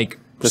 the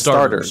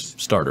starters.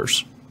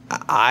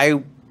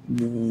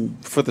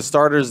 For the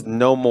starters,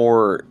 no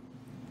more.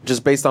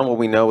 Just based on what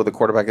we know with the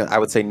quarterback, I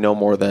would say no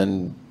more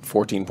than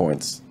 14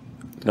 points.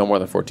 No more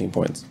than 14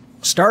 points.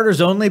 Starters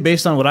only,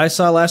 based on what I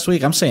saw last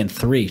week, I'm saying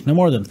 3. No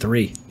more than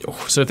 3.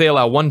 So if they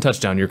allow one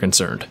touchdown, you're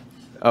concerned.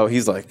 Oh,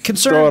 he's like,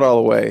 throw it all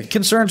away.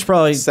 Concern's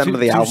probably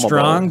too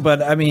strong,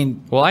 but I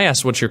mean... Well, I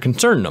asked what's your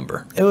concern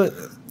number.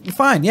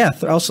 Fine, yeah.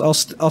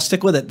 I'll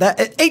stick with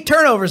it. 8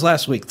 turnovers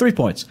last week, 3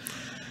 points.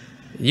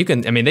 You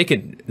can, I mean, they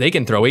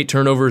can throw 8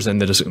 turnovers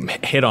and they just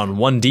hit on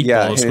one deep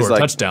ball and score a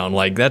touchdown.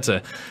 Like, that's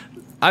a...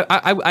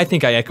 I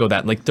think I echo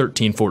that, like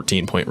 13,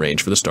 14 point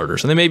range for the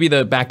starters. And then maybe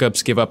the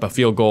backups give up a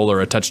field goal or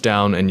a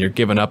touchdown and you're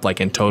giving up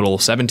like in total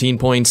 17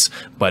 points.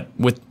 But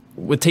with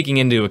taking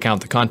into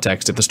account the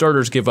context, if the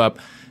starters give up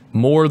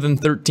more than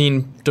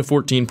 13 to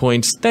 14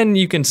 points, then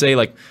you can say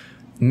like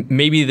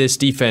maybe this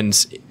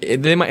defense, I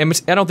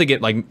don't think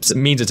it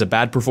means it's a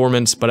bad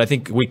performance, but I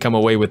think we come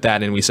away with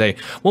that and we say,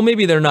 well,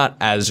 maybe they're not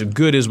as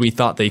good as we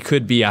thought they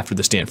could be after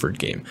the Stanford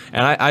game.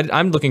 And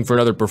I'm looking for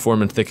another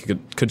performance that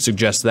could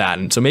suggest that.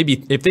 And so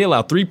maybe if they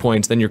allow 3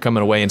 points, then you're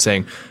coming away and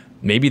saying,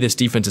 maybe this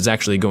defense is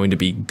actually going to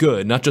be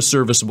good, not just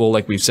serviceable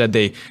like we've said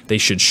they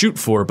should shoot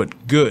for,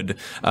 but good.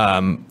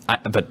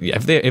 But yeah,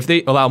 if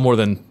they allow more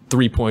than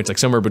 3 points, like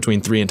somewhere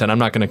between 3 and 10, I'm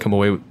not going to come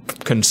away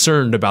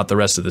concerned about the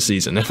rest of the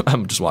season if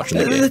I'm just watching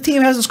the game. The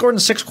team hasn't scored in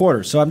 6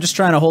 quarters, so I'm just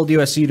trying to hold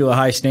USC to a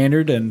high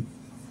standard. And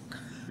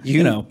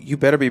you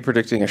better be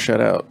predicting a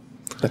shutout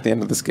at the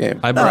end of this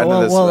game.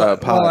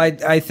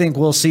 I think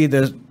we'll see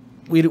the.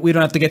 We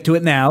don't have to get to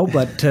it now,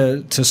 but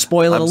to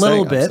spoil it a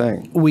little bit,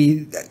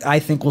 I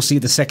think we'll see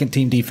the second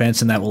team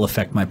defense, and that will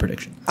affect my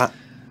prediction.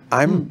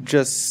 I'm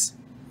just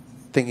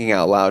thinking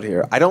out loud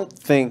here. I don't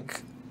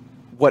think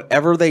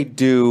whatever they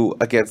do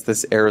against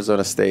this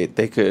Arizona State,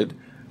 they could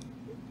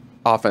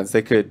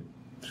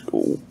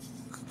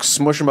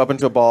smush them up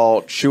into a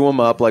ball, chew them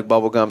up like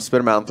bubble gum, spit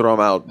them out, and throw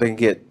them out. They can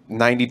get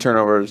 90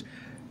 turnovers.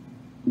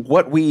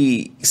 What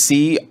we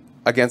see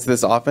against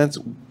this offense,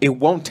 it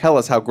won't tell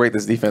us how great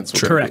this defense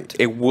will be. Correct.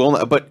 It will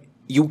not, but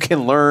you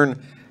can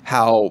learn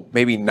how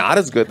maybe not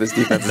as good this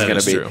defense is going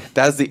to be. True.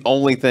 That's the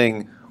only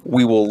thing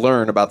we will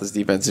learn about this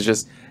defense. It's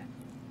just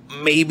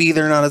maybe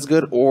they're not as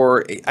good,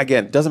 or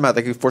again, it doesn't matter.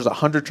 They can force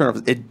 100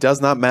 turnovers. It does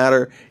not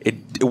matter.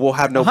 It will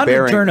have no 100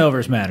 bearing. 100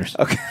 turnovers matters.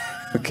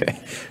 Okay.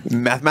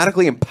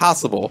 Mathematically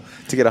impossible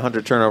to get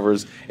 100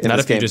 turnovers in not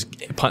this game. Not if you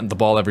just punt the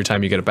ball every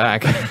time you get it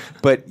back.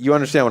 But you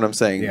understand what I'm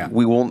saying. Yeah.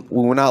 We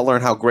will not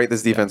learn how great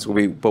this defense will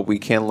be, but we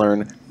can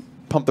learn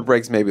pump the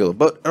brakes maybe a little.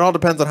 But it all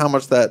depends on how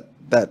much that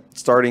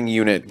starting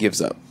unit gives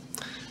up.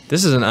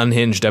 This is an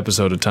unhinged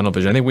episode of Tunnel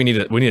Vision. I think we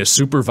need a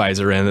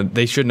supervisor, and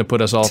they shouldn't have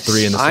put us all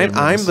three in the same room.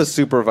 I'm the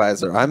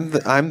supervisor. I'm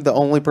the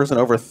only person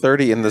over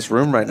 30 in this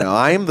room right now.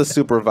 I am the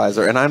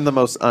supervisor, and I'm the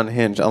most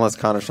unhinged, unless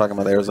Connor's talking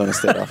about the Arizona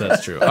State offense.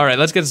 That's true. All right,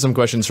 let's get to some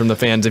questions from the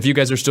fans. If you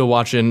guys are still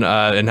watching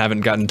and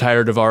haven't gotten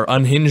tired of our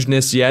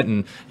unhingedness yet,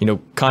 and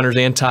Connor's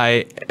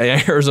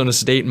anti-Arizona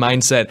State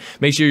mindset,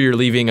 make sure you're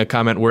leaving a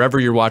comment wherever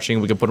you're watching.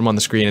 We can put them on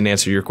the screen and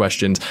answer your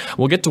questions.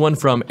 We'll get to one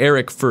from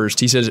Eric first.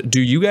 He says, "Do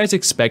you guys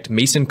expect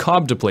Mason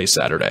Cobb to play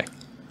Saturday?"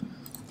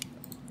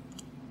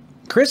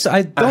 Chris,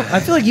 I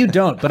feel like you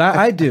don't, but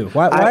I do.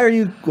 Why are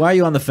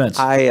you on the fence?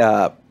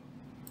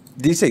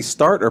 Do you say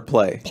start or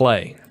play?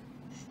 Play.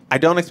 I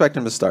don't expect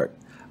him to start.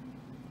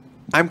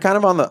 I'm kind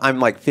of I'm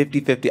like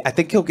 50-50. I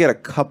think he'll get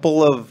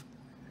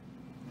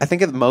I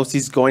think at the most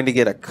he's going to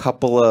get a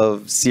couple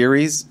of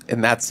series,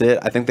 and that's it.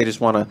 I think they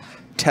just want to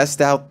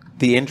test out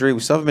the injury. We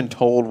still haven't been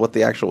told what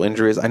the actual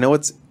injury is. I know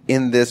it's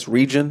in this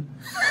region,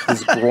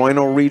 this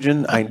groinal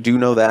region. I do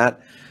know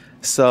that.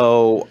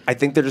 So I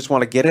think they just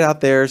want to get it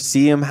out there,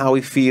 see him how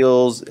he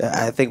feels.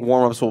 I think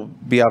warm-ups will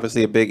be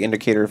obviously a big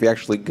indicator if he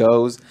actually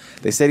goes.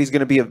 They said he's going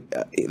to be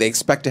they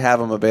expect to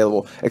have him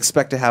available,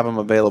 expect to have him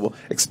available,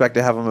 expect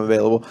to have him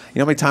available. You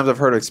know how many times I've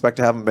heard of expect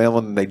to have him available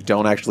and they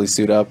don't actually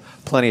suit up?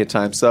 Plenty of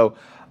times. So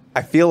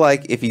I feel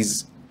like if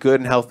he's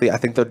good and healthy, I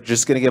think they're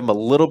just going to give him a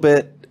little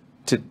bit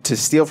to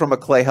steal from a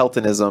Clay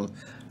Heltonism,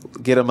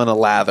 get him in a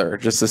lather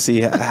just to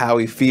see how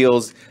he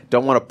feels.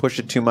 Don't want to push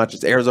it too much.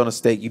 It's Arizona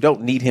State. You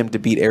don't need him to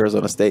beat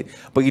Arizona State,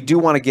 but you do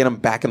want to get him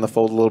back in the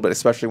fold a little bit,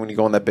 especially when you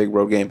go on that big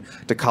road game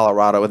to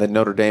Colorado and then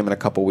Notre Dame in a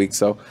couple weeks.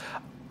 So,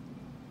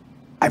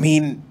 I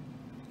mean,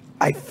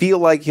 I feel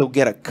like he'll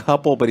get a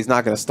couple, but he's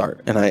not going to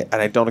start, and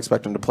I don't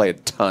expect him to play a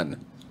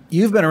ton.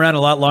 You've been around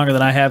a lot longer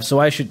than I have, so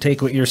I should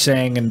take what you're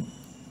saying and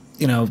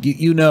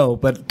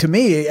but to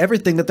me,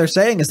 everything that they're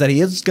saying is that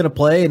he is going to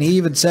play, and he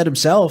even said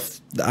himself,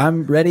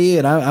 I'm ready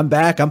and I'm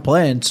back, I'm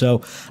playing.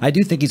 So I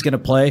do think he's going to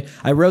play.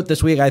 I wrote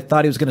this week I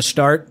thought he was going to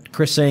start.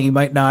 Chris saying he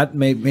might not,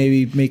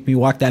 maybe make me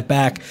walk that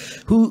back.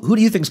 Who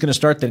do you think is going to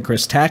start then,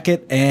 Chris?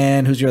 Tackett,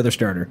 and who's your other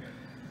starter?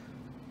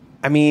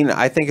 I mean,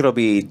 I think it'll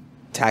be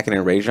Tackett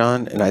and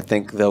Rajon, and I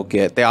think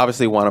they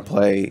obviously want to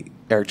play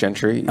Eric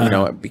Gentry,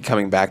 be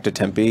coming back to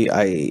Tempe.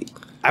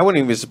 I wouldn't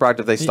even be surprised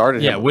if they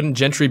started him. Wouldn't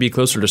Gentry be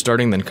closer to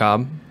starting than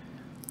Cobb?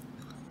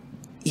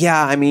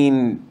 Yeah, I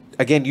mean,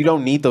 again, you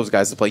don't need those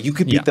guys to play. You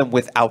could beat them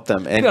without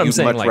them, and you'd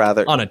much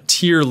rather on a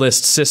tier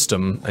list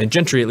system. And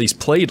Gentry at least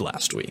played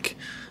last week,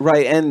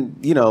 right? And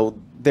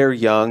they're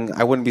young.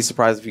 I wouldn't be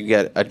surprised if you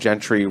get a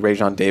Gentry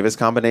Rajon Davis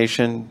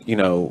combination.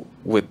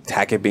 With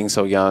Tackett being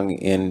so young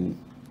in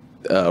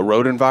a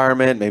road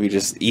environment, maybe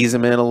just ease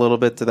him in a little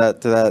bit to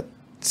that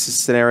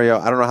scenario.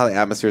 I don't know how the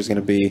atmosphere is going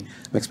to be.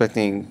 I'm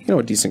expecting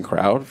a decent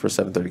crowd for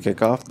 7:30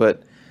 kickoff,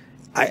 but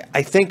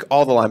I think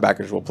all the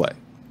linebackers will play.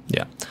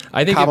 Yeah,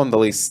 I think I'm the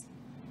least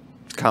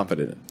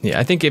confident in. Yeah,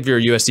 I think if you're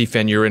a USC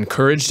fan, you're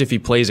encouraged if he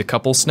plays a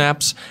couple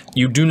snaps.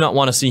 You do not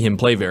want to see him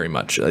play very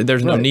much.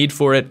 There's no need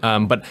for it,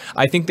 but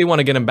I think they want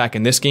to get him back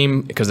in this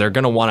game because they're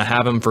going to want to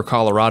have him for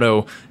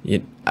Colorado.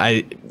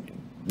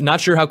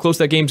 Not sure how close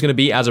that game's going to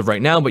be as of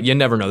right now, but you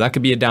never know. That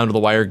could be a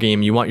down-to-the-wire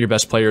game. You want your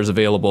best players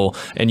available,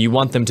 and you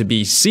want them to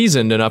be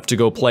seasoned enough to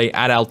go play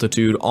at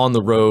altitude on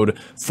the road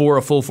for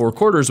a full 4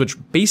 quarters, which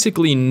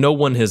basically no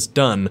one has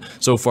done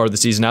so far this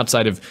season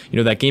outside of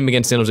that game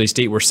against San Jose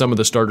State where some of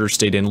the starters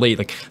stayed in late.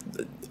 Like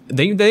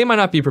they might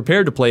not be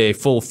prepared to play a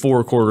full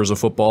 4 quarters of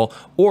football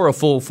or a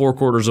full 4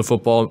 quarters of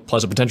football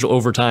plus a potential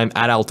overtime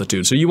at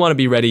altitude. So you want to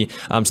be ready.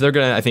 So they're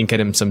going to, I think, get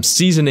him some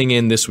seasoning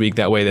in this week.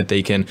 That way that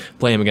they can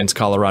play him against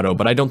Colorado.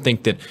 But I don't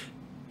think that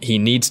he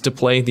needs to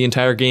play the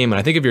entire game. And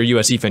I think if you're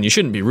a USC fan, you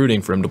shouldn't be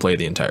rooting for him to play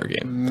the entire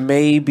game.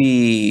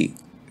 Maybe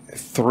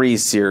 3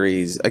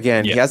 series.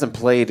 Again, he hasn't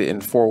played in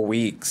 4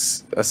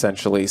 weeks,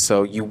 essentially,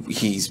 so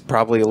he's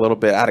probably a little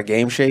bit out of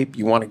game shape.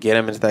 You want to get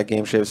him into that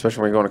game shape,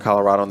 especially when you're going to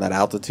Colorado on that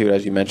altitude,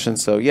 as you mentioned.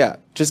 So, yeah,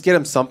 just get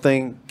him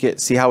something,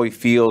 see how he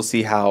feels,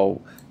 see how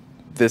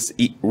this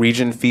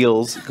region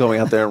feels going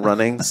out there and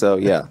running. So,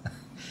 yeah.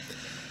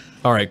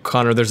 All right,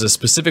 Connor, there's a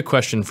specific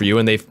question for you,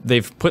 and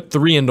they've put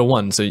 3 into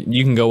 1, so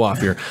you can go off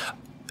here.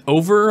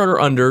 Over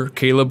or under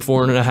Caleb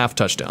 4.5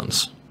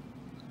 touchdowns?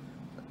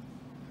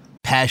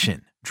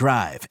 Passion,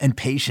 drive, and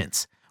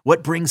patience.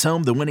 What brings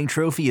home the winning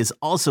trophy is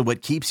also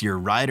what keeps your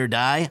ride or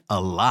die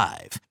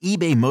alive.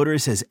 eBay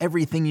Motors has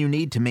everything you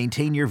need to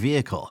maintain your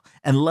vehicle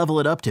and level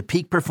it up to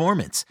peak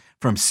performance,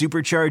 from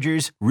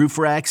superchargers, roof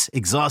racks,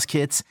 exhaust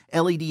kits,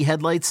 LED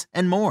headlights,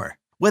 and more.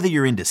 Whether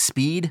you're into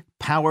speed,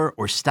 power,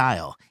 or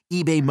style,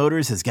 eBay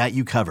Motors has got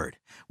you covered.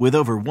 With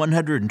over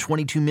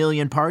 122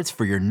 million parts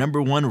for your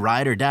number one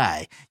ride or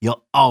die,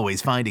 you'll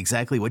always find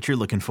exactly what you're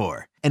looking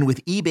for. And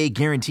with eBay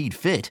Guaranteed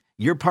Fit,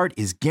 your part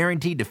is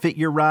guaranteed to fit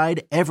your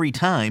ride every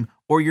time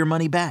or your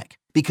money back.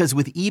 Because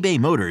with eBay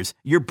Motors,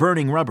 you're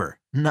burning rubber,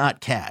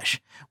 not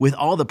cash. With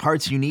all the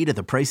parts you need at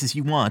the prices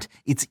you want,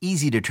 it's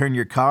easy to turn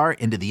your car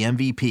into the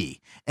MVP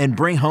and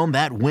bring home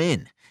that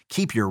win.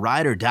 Keep your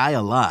ride or die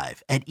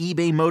alive at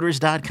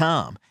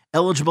ebaymotors.com.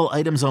 Eligible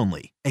items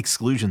only.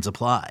 Exclusions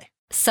apply.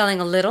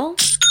 Selling a little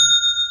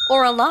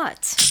or a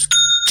lot?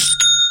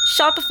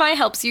 Shopify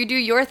helps you do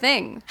your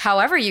thing,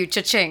 however you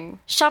cha-ching.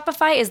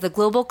 Shopify is the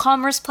global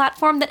commerce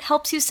platform that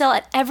helps you sell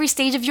at every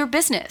stage of your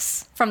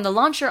business. From the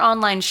launch your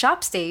online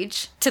shop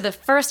stage, to the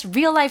first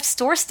real-life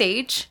store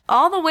stage,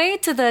 all the way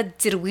to the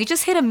did we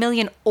just hit 1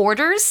 million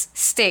orders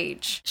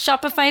stage.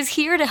 Shopify's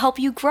here to help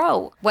you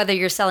grow. Whether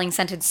you're selling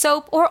scented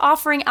soap or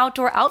offering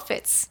outdoor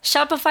outfits,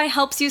 Shopify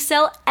helps you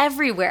sell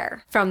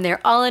everywhere. From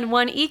their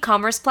all-in-one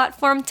e-commerce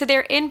platform to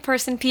their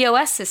in-person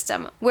POS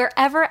system,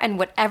 wherever and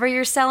whatever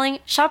you're selling,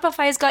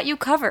 Shopify's got you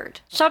covered.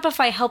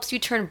 Shopify helps you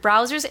turn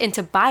browsers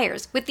into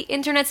buyers with the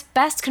internet's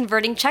best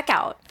converting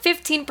checkout.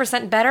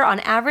 15% better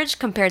on average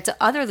compared to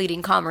other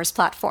leading commerce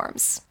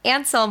platforms.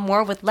 And sell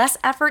more with less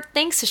effort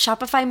thanks to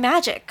Shopify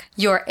Magic,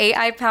 your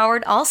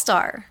AI-powered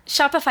all-star.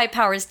 Shopify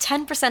powers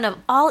 10% of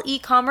all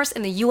e-commerce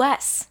in the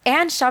US.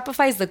 And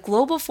Shopify is the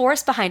global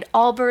force behind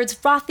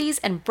Allbirds, Rothy's,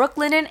 and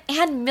Brooklinen,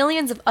 and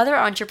millions of other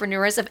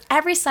entrepreneurs of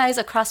every size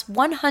across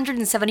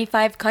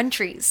 175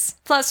 countries.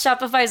 Plus,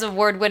 Shopify's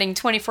award-winning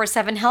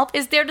 24/7 help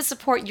is there to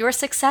support your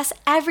success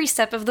every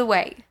step of the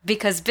way.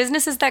 Because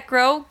businesses that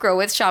grow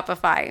with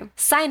Shopify.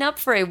 Sign up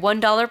for a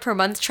 $1 per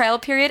month trial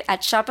period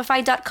at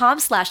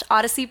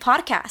shopify.com/Odyssey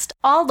Podcast,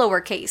 all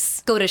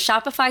lowercase. Go to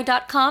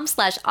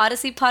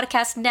shopify.com/Odyssey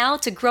Podcast now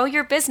to grow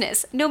your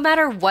business, no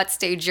matter what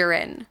stage you're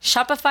in.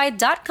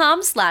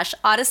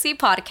 Shopify.com/Odyssey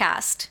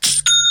Podcast.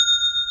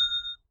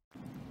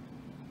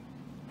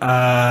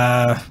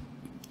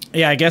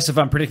 Yeah, I guess if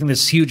I'm predicting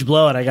this huge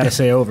blowout, I got to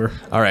say over.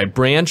 All right,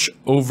 Branch,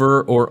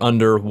 over or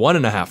under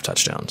 1.5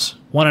 touchdowns?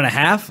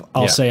 1.5?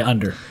 I'll say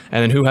under.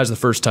 And then who has the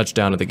first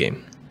touchdown of the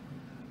game?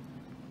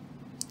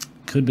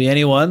 Could be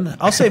anyone.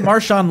 I'll say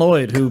Marshawn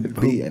Lloyd, who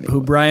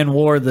Brian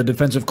Ward, the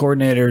defensive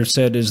coordinator,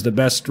 said is the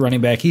best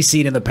running back he's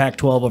seen in the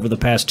Pac-12 over the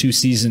past 2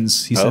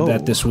 seasons. He said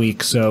that this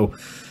week. So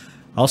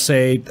I'll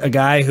say a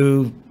guy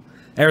who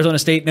Arizona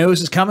State knows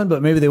is coming,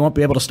 but maybe they won't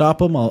be able to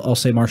stop him. I'll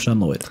say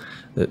Marshawn Lloyd.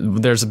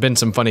 There's been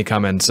some funny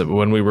comments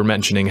when we were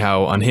mentioning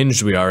how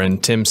unhinged we are,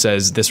 and Tim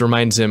says this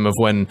reminds him of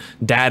when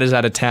dad is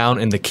out of town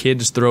and the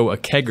kids throw a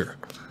kegger.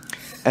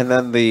 And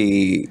then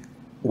the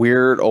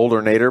weird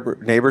older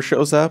neighbor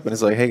shows up and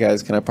is like, "Hey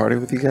guys, can I party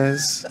with you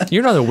guys?"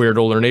 You're not a weird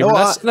older neighbor. No,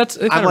 that's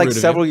kind I'm of like rude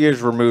of several you.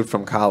 years removed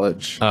from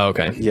college. Oh,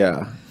 okay.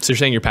 Yeah. So you're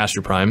saying you're past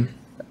your prime?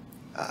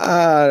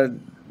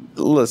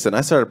 Listen,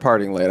 I started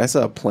partying late. I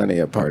saw plenty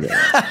of partying.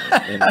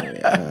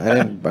 I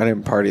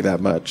didn't party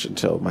that much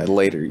until my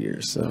later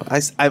years. So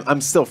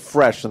I'm still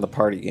fresh in the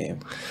party game.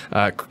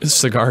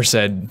 Cigar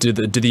said, are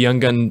the young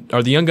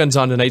guns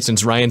on tonight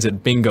since Ryan's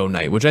at bingo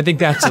night? Which I think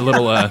that's a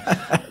little.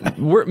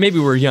 Maybe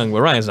we're young,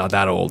 but Ryan's not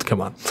that old. Come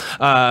on.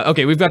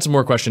 Okay, we've got some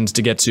more questions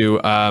to get to.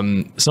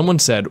 Someone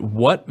said,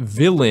 "What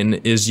villain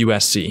is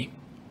USC?"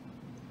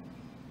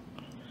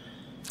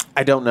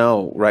 I don't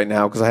know right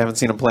now because I haven't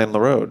seen him play on the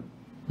road.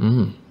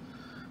 Mm.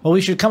 Well,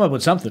 we should come up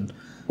with something.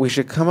 We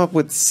should come up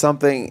with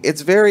something.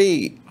 It's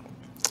very.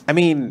 I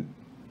mean,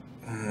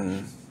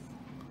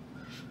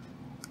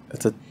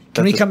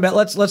 Can we come back?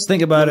 Let's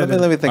think about it.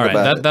 Let me think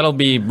about it. That'll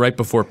be right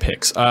before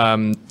picks.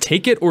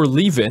 Take it or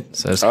leave it,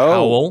 says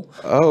Howell.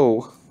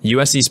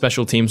 USC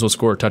special teams will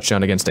score a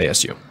touchdown against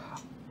ASU.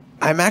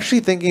 I'm actually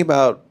thinking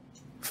about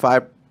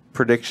 5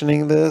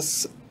 predictioning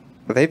this.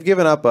 They've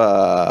given up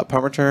a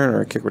punt return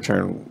or a kick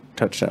return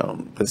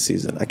touchdown this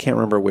season. I can't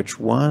remember which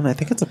one. I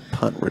think it's a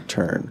punt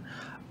return.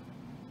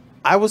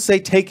 I will say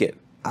take it.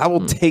 I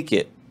will take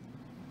it,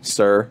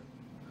 sir.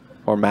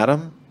 Or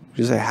madam.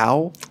 Did you say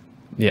Howell?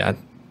 Yeah,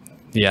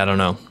 I don't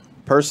know.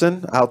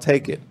 Person, I'll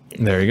take it.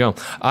 There you go.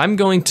 I'm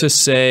going to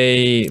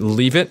say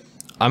leave it.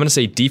 I'm going to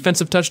say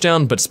defensive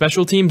touchdown, but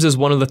special teams is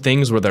one of the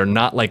things where they're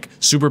not like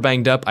super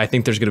banged up. I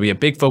think there's going to be a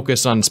big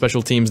focus on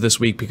special teams this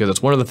week because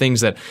it's one of the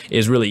things that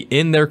is really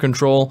in their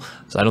control.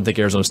 So I don't think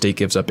Arizona State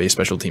gives up a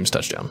special teams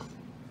touchdown.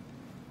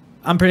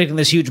 I'm predicting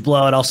this huge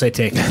blowout. I'll say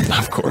take it.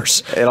 Of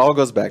course. It all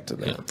goes back to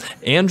that.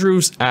 Yeah.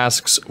 Andrews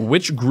asks,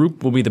 which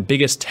group will be the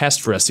biggest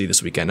test for SC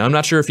this weekend? Now, I'm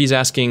not sure if he's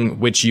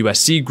asking which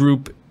USC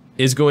group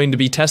is going to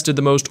be tested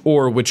the most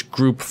or which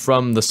group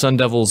from the Sun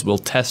Devils will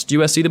test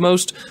USC the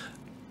most.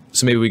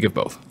 So maybe we give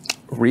both.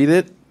 Read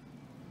it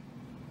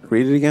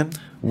again.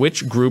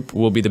 Which group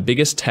will be the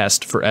biggest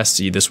test for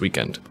SC this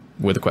weekend?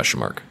 With a question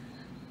mark.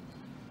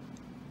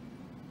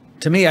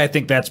 To me, I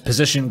think that's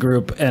position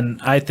group,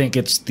 and I think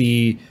it's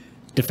the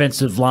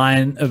defensive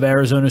line of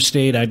Arizona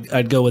State.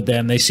 I'd go with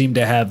them. They seem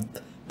to have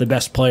the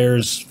best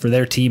players for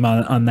their team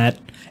on that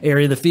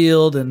area of the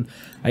field, and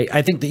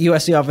I think the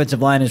USC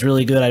offensive line is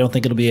really good. I don't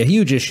think it'll be a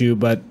huge issue,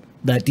 but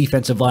that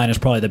defensive line is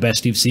probably the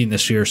best you've seen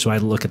this year, so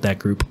I'd look at that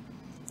group.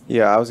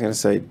 Yeah, I was going to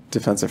say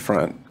defensive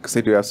front because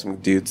they do have some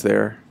dudes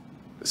there.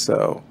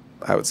 So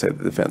I would say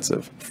the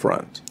defensive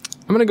front.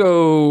 I'm going to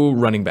go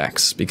running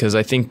backs because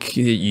I think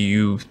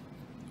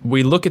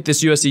we look at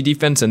this USC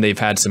defense and they've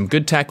had some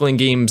good tackling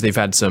games. They've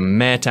had some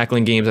meh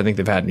tackling games. I think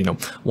they've had,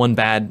 one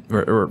bad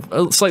or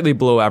a slightly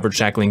below average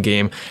tackling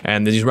game.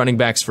 And these running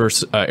backs for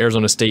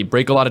Arizona State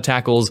break a lot of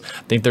tackles.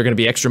 I think they're going to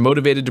be extra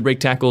motivated to break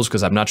tackles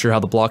because I'm not sure how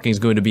the blocking is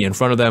going to be in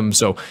front of them.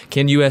 So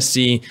can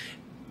USC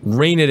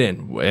rein it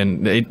in.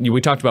 And we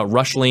talked about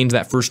rush lanes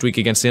that first week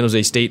against San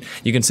Jose State.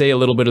 You can say a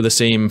little bit of the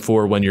same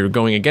for when you're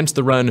going against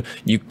the run.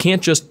 You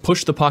can't just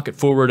push the pocket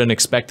forward and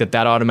expect that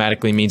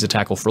automatically means a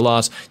tackle for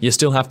loss. You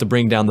still have to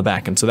bring down the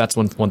back. And so that's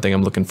one thing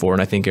I'm looking for.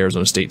 And I think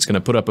Arizona State's going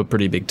to put up a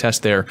pretty big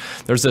test there.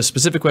 There's a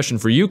specific question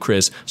for you,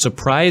 Chris.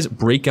 Surprise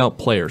breakout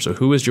player. So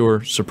who is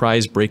your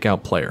surprise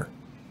breakout player?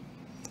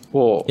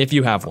 Well, if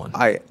you have one.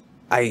 I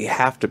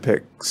have to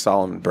pick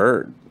Solomon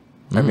Byrd.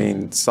 I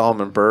mean,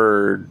 Solomon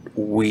Byrd,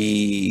 but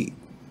we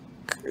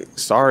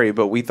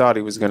thought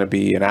he was going to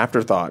be an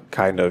afterthought,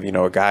 kind of,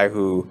 a guy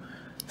who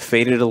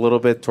faded a little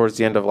bit towards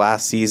the end of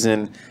last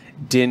season,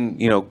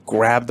 didn't,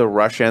 grab the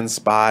rush end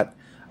spot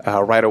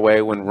right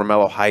away when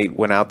Romello Height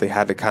went out. They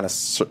had to kind of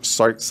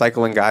start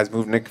cycling guys,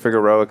 move Nick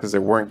Figueroa because they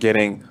weren't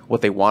getting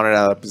what they wanted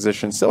out of that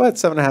position. Still had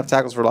 7.5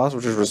 tackles for loss,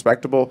 which is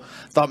respectable.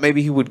 Thought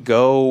maybe he would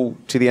go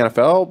to the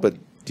NFL, but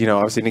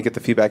obviously didn't get the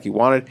feedback he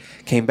wanted.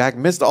 Came back,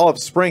 missed all of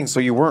spring, so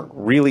you weren't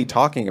really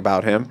talking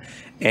about him.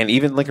 And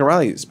even Lincoln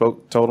Riley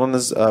told on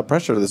his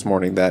presser this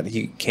morning that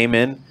he came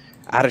in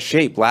out of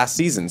shape last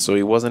season, so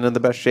he wasn't in the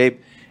best shape.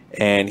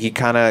 And he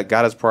kind of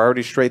got his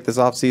priorities straight this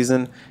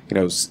offseason.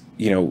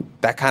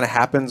 That kind of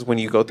happens when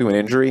you go through an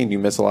injury and you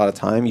miss a lot of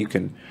time. You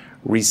can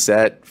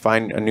reset,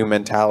 find a new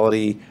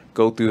mentality,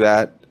 go through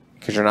that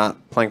because you're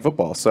not playing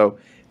football. So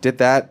did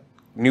that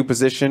new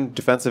position,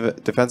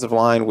 defensive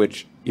line,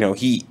 which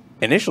he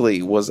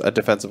initially was a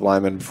defensive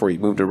lineman before he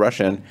moved to rush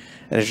end,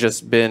 and has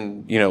just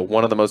been,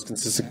 one of the most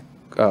consistent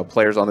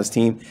players on this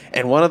team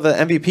and one of the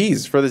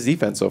MVPs for this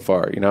defense so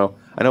far.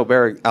 I know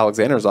Barry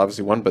Alexander is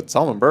obviously one, but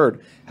Solomon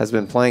Byrd has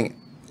been playing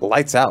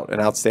lights out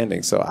and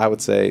outstanding. So I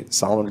would say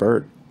Solomon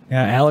Byrd.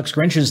 Yeah, Alex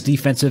Grinch's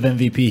defensive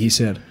MVP, he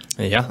said.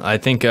 Yeah, I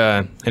think,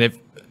 I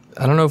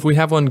don't know if we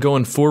have one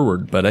going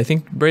forward, but I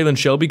think Braylon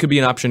Shelby could be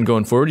an option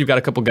going forward. You've got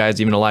a couple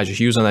guys, even Elijah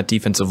Hughes on that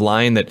defensive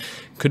line that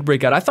could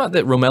break out. I thought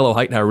that Romello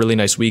Height had a really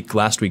nice week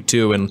last week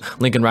too, and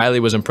Lincoln Riley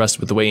was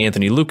impressed with the way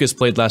Anthony Lucas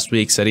played last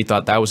week, said he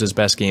thought that was his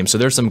best game. So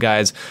there's some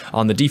guys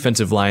on the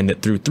defensive line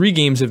that through 3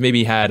 games have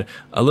maybe had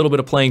a little bit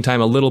of playing time,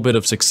 a little bit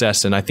of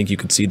success, and I think you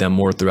could see them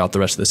more throughout the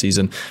rest of the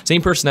season.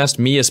 Same person asked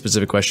me a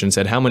specific question,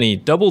 said, how many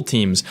double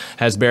teams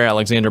has Bear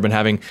Alexander been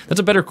having? That's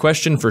a better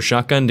question for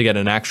Shotgun to get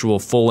an actual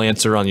full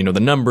answer on, the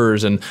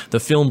numbers and the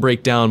film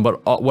breakdown,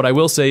 but what I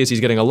will say is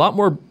he's getting a lot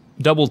more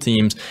double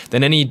teams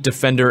than any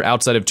defender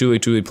outside of Tuli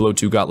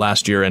Tuipulotu got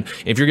last year. And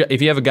if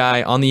you have a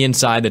guy on the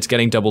inside that's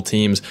getting double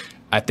teams,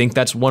 I think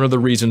that's one of the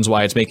reasons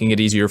why it's making it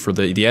easier for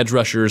the edge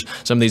rushers,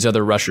 some of these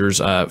other rushers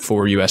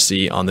for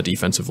USC on the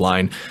defensive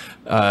line.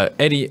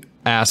 Eddie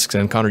asks,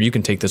 and Connor, you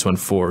can take this one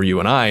for you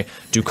and I,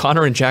 do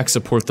Connor and Jack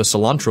support the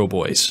Cilantro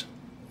Boys?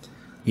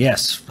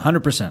 Yes,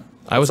 100%.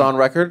 I was on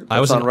record.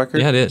 On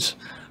record. Yeah, it is.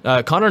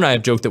 Connor and I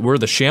have joked that we're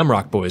the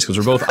Shamrock Boys because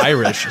we're both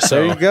Irish. So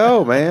there you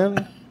go,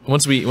 man.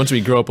 Once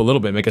we grow up a little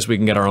bit, I guess we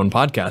can get our own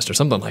podcast or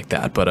something like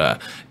that. But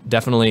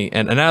definitely,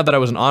 and now that I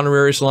was an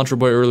honorary Cilantro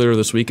Boy earlier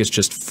this week, it's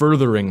just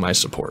furthering my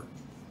support.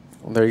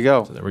 Well, there you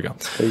go. So there we go.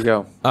 There you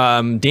go.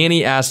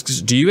 Danny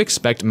asks, do you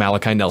expect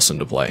Malachi Nelson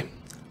to play?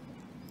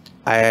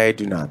 I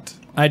do not.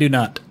 I do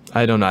not.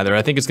 I don't either.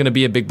 I think it's going to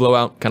be a big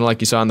blowout, kind of like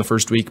you saw in the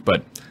first week,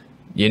 but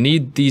you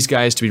need these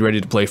guys to be ready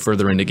to play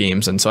further into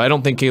games. And so I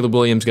don't think Caleb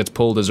Williams gets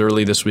pulled as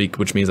early this week,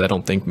 which means I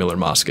don't think Miller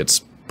Moss gets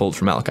pulled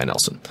for Malachi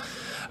Nelson.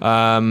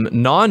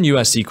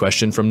 Non-USC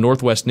question from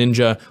Northwest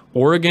Ninja.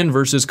 Oregon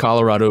versus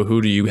Colorado.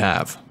 Who do you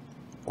have?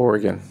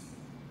 Oregon.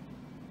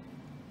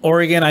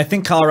 I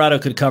think Colorado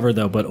could cover,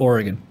 though, but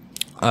Oregon.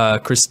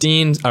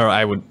 Christine, or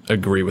I would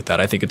agree with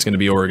that. I think it's going to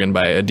be Oregon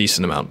by a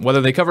decent amount.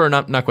 Whether they cover or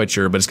not quite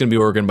sure, but it's going to be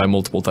Oregon by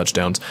multiple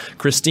touchdowns.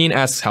 Christine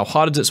asks, how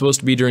hot is it supposed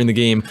to be during the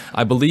game?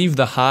 I believe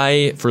the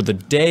high for the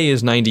day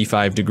is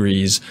 95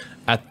 degrees.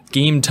 At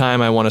game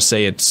time, I want to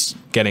say it's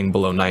getting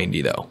below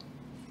 90, though.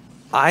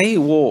 I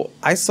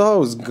saw it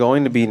was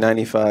going to be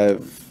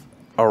 95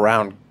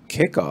 around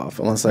kickoff,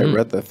 unless I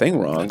read the thing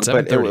wrong.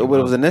 But it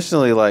was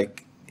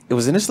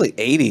initially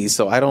 80,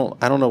 so I don't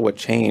know what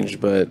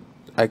changed, but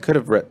I could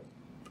have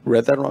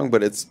read that wrong,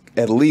 but it's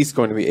at least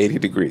going to be 80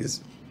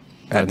 degrees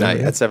at night,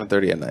 at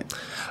 7:30 at night.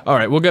 All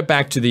right, we'll get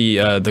back to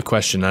the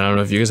question. I don't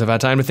know if you guys have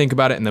had time to think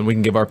about it, and then we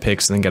can give our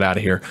picks and then get out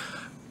of here.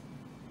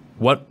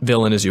 What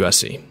villain is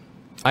USC?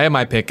 I have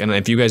my pick, and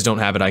if you guys don't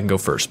have it, I can go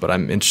first, but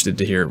I'm interested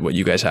to hear what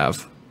you guys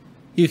have.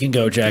 You can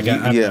go, Jack.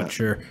 I'm not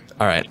sure.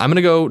 All right, I'm going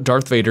to go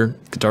Darth Vader.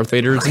 Darth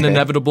Vader is an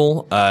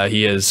inevitable.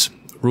 He has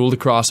ruled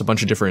across a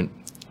bunch of different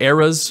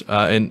eras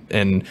and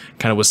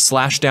kind of was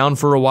slashed down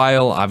for a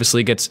while.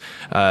 Obviously gets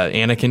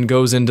Anakin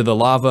goes into the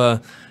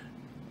lava.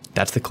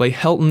 That's the Clay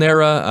Helton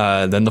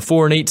era. Then the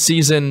 4-8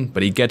 season,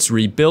 but he gets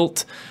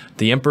rebuilt.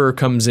 The Emperor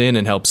comes in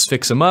and helps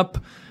fix him up.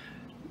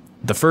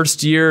 The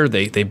first year,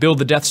 they build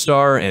the Death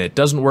Star, and it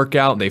doesn't work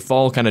out. They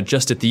fall kind of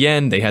just at the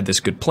end. They had this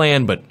good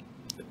plan, but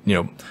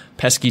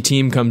pesky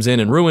team comes in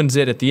and ruins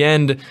it at the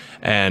end,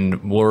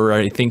 and we're,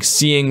 I think,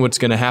 seeing what's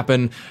going to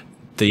happen.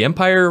 The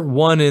Empire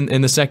won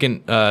in the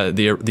second,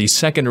 the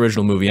second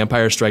original movie,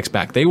 Empire Strikes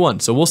Back. They won,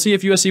 so we'll see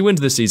if USC wins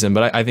this season.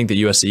 But I think that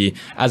USC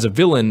as a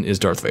villain is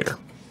Darth Vader.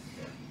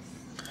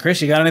 Chris,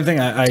 you got anything?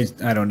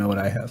 I don't know what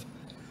I have.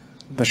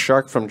 The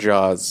shark from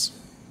Jaws.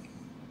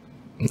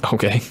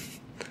 Okay.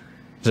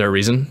 Is there a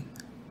reason?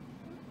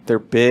 They're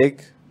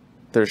big.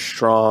 They're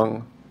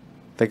strong.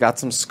 They got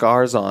some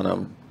scars on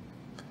them.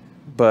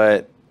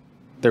 But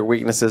their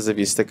weakness is if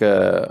you stick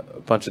a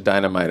bunch of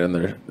dynamite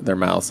in their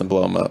mouths and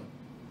blow them up.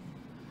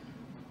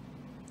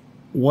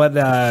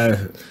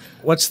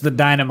 What's the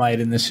dynamite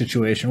in this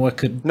situation? What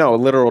could... No,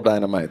 literal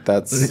dynamite.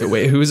 That's...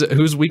 Wait,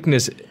 whose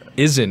weakness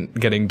isn't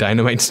getting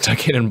dynamite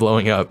stuck in and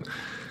blowing up?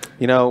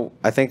 You know,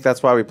 I think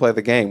that's why we play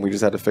the game. We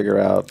just had to figure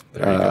out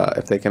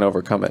if they can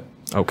overcome it.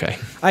 Okay.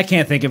 I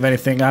can't think of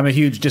anything. I'm a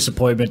huge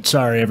disappointment.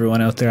 Sorry,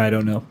 everyone out there. I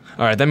don't know.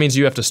 All right, that means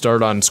you have to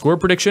start on score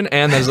prediction,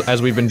 and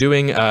as we've been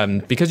doing,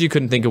 because you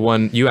couldn't think of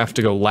one, you have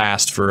to go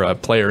last for a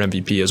player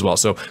MVP as well.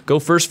 So go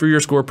first for your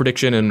score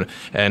prediction,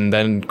 and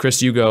then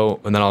Chris, you go,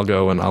 and then I'll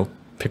go, and I'll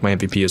pick my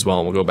MVP as well,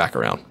 and we'll go back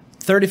around.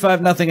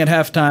 35-0 at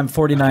halftime,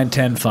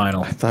 49-10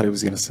 final. I thought he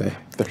was going to say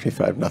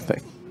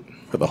 35-0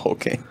 for the whole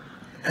game.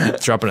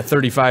 Dropping a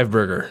 35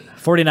 burger.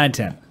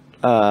 49-10.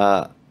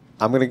 I'm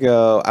going to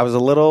go.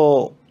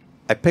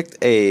 I picked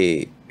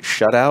a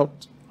shutout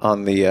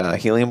on the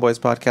Helium Boys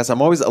podcast.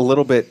 I'm always a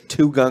little bit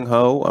too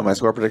gung-ho on my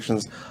score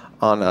predictions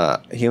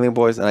on Helium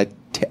Boys, and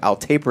I'll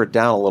taper it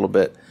down a little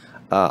bit.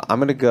 I'm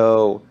going to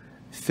go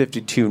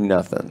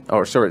 52-0.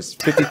 Oh, sorry, it's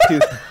 52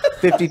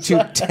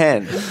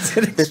 10.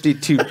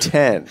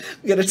 52-10.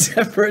 We got to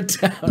temper it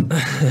down.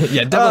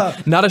 Yeah,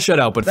 definitely not a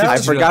shutout, but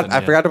 52-0.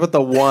 I forgot to put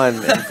the 1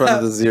 in front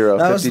of the 0.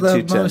 That was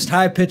the most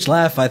high-pitched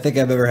laugh I think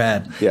I've ever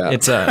had. Yeah.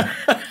 It's I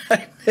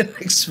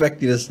didn't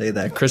expect you to say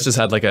that. Chris just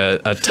had like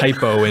a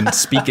typo in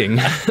speaking.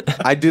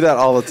 I do that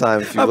all the time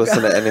if you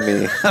listen to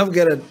Enemy. I'm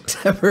going to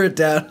temper it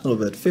down a little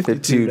bit.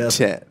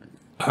 52-10.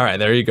 All right,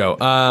 there you go.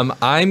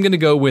 I'm going to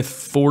go with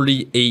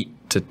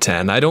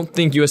 48-10. I don't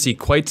think USC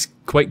quite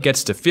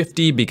gets to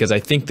 50 because I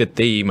think that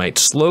they might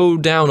slow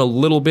down a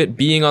little bit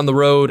being on the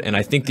road, and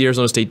I think the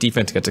Arizona State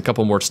defense gets a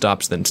couple more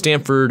stops than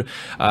Stanford,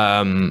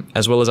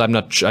 as well as I'm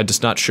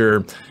just not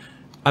sure.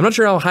 I'm not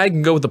sure how high I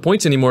can go with the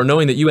points anymore,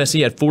 knowing that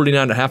USC had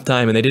 49 at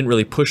halftime and they didn't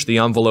really push the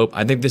envelope.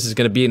 I think this is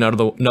going to be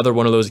another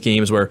one of those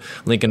games where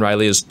Lincoln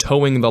Riley is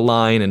towing the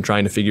line and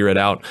trying to figure it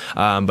out.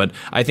 But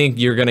I think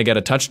you're going to get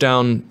a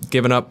touchdown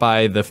given up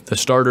by the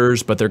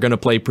starters, but they're going to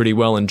play pretty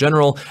well in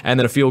general, and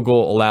then a field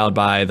goal allowed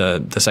by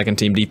the second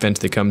team defense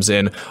that comes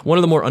in. One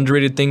of the more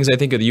underrated things I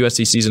think of the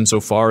USC season so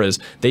far is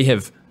they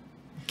have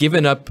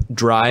given up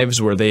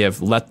drives where they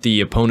have let the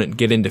opponent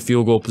get into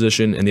field goal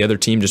position and the other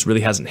team just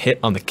really hasn't hit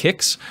on the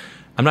kicks.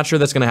 I'm not sure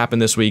that's going to happen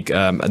this week.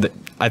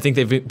 I think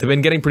they've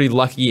been getting pretty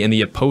lucky in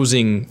the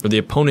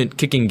opponent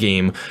kicking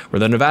game, where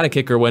the Nevada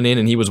kicker went in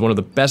and he was one of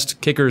the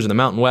best kickers in the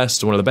Mountain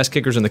West, one of the best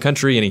kickers in the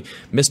country, and he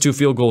missed 2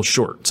 field goals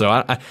short. So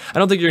I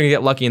don't think you're going to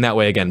get lucky in that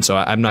way again. So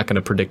I'm not going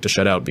to predict a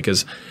shutout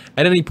because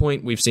at any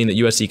point we've seen that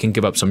USC can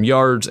give up some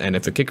yards, and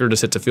if a kicker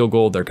just hits a field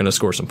goal, they're going to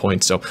score some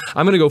points. So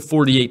I'm going to go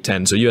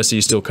 48-10. So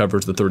USC still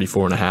covers the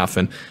 34.5,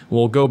 and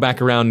we'll go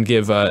back around and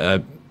give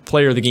a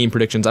player of the game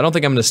predictions. I don't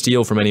think I'm going to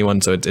steal from anyone,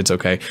 so it's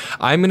okay.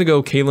 I'm going to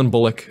go Kalen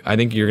Bullock. I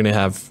think you're going to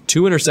have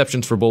 2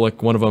 interceptions for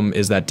Bullock. One of them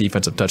is that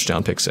defensive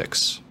touchdown pick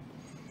 6.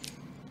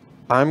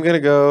 I'm going to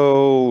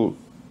go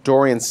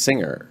Dorian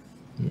Singer,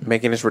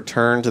 making his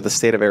return to the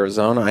state of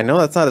Arizona. I know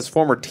that's not his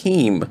former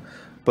team,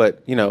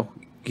 but, you know,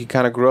 he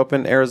kind of grew up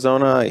in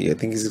Arizona. I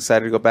think he's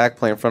excited to go back,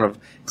 play in front of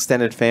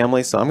extended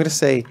family. So I'm going to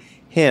say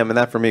him, and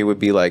that for me would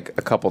be like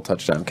a couple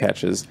touchdown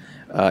catches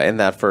in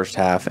that first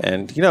half.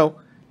 And, you know,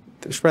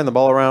 they're spreading the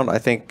ball around. I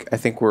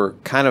think we're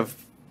kind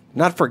of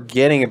not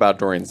forgetting about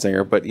Dorian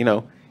Singer, but, you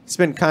know, he's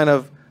been kind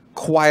of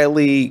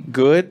quietly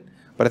good,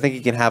 but I think he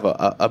can have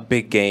a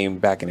big game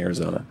back in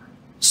Arizona.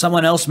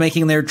 Someone else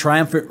making their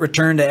triumphant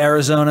return to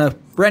Arizona,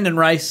 Brendan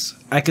Rice.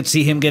 I could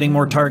see him getting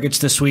more targets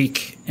this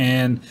week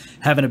and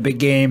having a big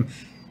game.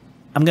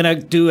 I'm going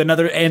to do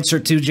another answer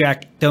to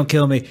Jack. Don't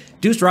kill me.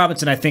 Deuce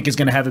Robinson, I think, is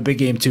going to have a big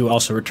game, too,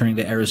 also returning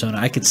to Arizona.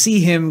 I could see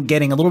him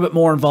getting a little bit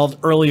more involved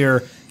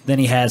earlier than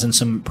he has in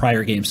some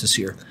prior games this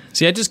year.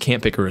 See, I just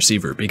can't pick a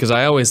receiver because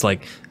I always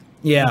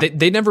yeah.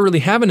 They never really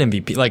have an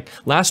MVP. Like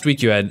last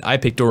week I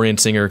picked Dorian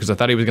Singer because I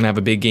thought he was going to have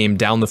a big game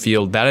down the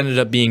field. That ended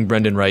up being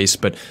Brendan Rice.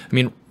 But, I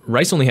mean,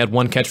 Rice only had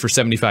 1 catch for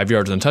 75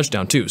 yards and a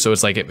touchdown, too. So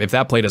it's like if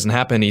that play doesn't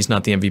happen, he's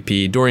not the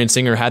MVP. Dorian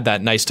Singer had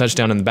that nice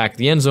touchdown in the back of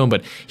the end zone,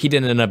 but he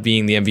didn't end up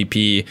being the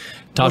MVP.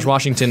 Taj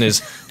Washington has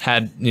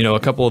had, you know, a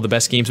couple of the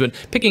best games. But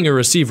picking a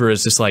receiver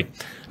is just like,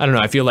 I don't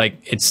know, I feel like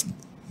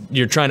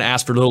you're trying to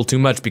ask for a little too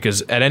much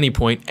because at any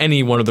point,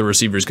 any one of the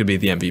receivers could be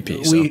the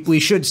MVP. So. We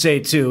should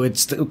say, too,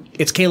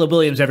 it's Caleb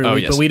Williams every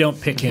week, yes. but we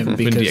don't pick him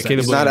because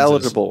he's not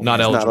eligible. Not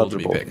he's eligible not to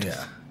be picked.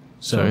 Yeah.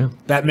 So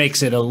that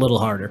makes it a little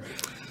harder.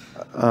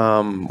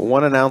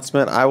 One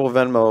announcement, I will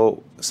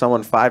Venmo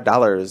someone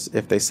 $5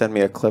 if they send me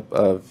a clip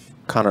of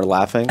Connor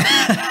laughing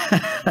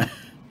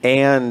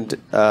and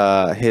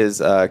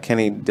his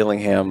Kenny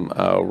Dillingham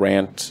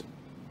rant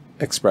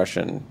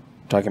expression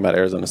talking about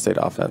Arizona State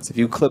offense. If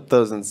you clip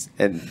those and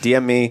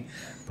DM me,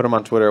 put them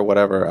on Twitter or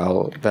whatever,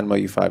 I'll Venmo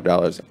you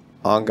 $5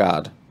 on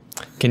God.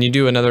 Can you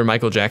do another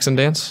Michael Jackson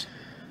dance?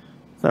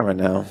 Not right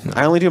now.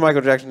 I only do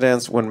Michael Jackson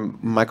dance when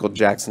Michael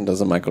Jackson does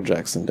a Michael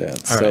Jackson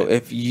dance. So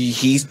if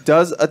he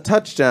does a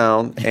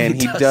touchdown and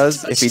if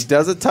he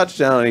does a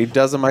touchdown and he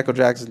does a Michael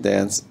Jackson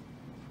dance,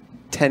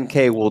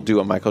 10K will do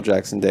a Michael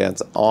Jackson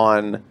dance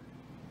on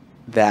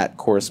that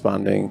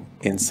corresponding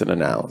instant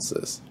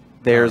analysis.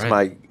 There's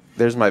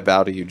my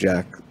bow to you,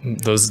 Jack.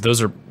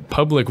 Those are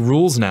public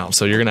rules now,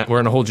 so we're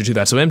gonna hold you to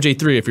that. So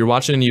MJ3, if you're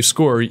watching and you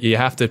score, you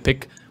have to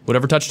pick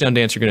whatever touchdown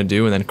dance you're gonna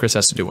do, and then Chris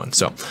has to do one.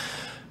 So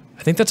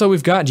I think that's all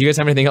we've got. Do you guys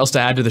have anything else to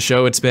add to the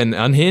show? It's been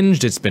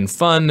unhinged. It's been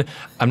fun.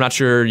 I'm not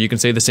sure you can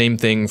say the same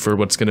thing for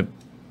what's gonna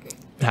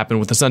happen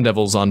with the Sun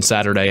Devils on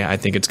Saturday. I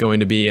think it's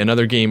going to be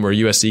another game where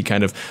USC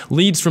kind of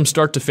leads from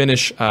start to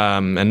finish,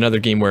 and another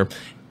game where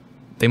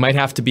they might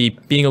have to be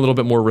being a little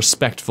bit more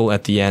respectful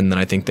at the end than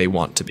I think they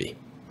want to be.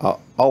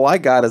 All I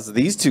got is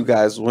these two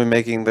guys will be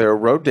making their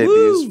road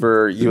debuts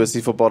for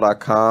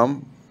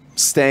USCFootball.com,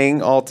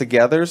 staying all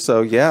together.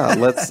 So yeah,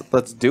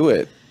 let's do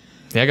it.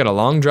 Yeah, I got a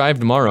long drive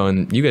tomorrow,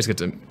 and you guys get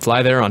to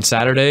fly there on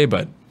Saturday,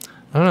 but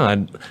I don't know. I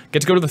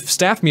get to go to the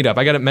staff meetup.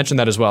 I got to mention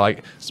that as well.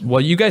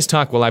 Well, you guys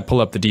talk while I pull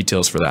up the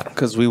details for that.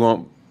 Because we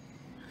won't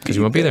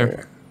be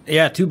there.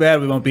 Yeah, too bad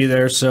we won't be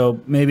there.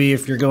 So maybe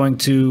if you're going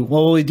to,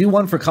 will we do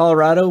one for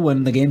Colorado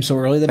when the game's so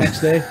early the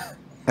next day?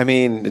 I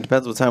mean, it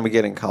depends what time we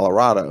get in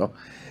Colorado.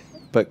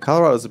 But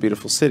Colorado is a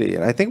beautiful city,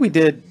 and I think we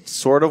did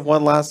sort of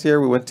one last year.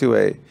 We went to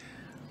a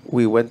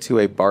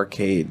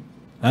barcade.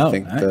 Oh, I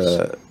think nice.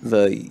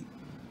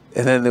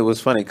 And then it was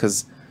funny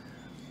because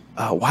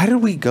why did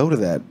we go to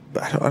that?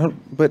 I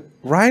don't. But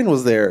Ryan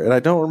was there, and I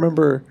don't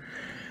remember.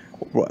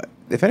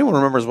 If anyone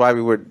remembers why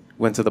we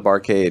went to the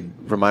barcade,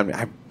 remind me.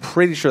 I'm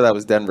pretty sure that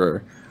was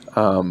Denver,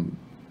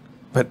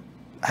 but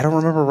I don't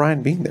remember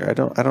Ryan being there. I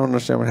don't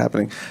understand what's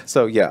happening.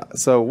 So yeah.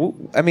 So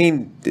I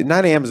mean,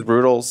 9 a.m. is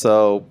brutal.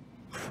 So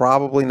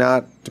probably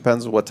not.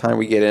 Depends on what time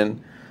we get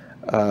in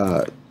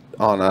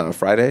on a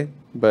Friday.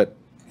 But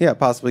yeah,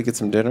 possibly get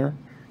some dinner.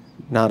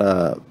 Not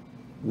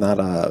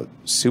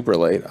super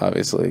late,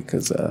 obviously,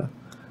 because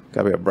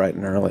gotta be up bright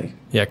and early.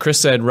 Yeah, Chris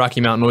said Rocky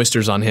Mountain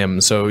oysters on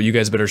him, so you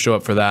guys better show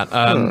up for that.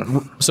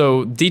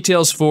 So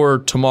details for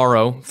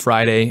tomorrow,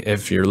 Friday,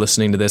 if you're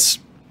listening to this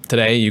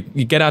today, you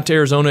get out to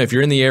Arizona. If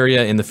you're in the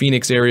area, in the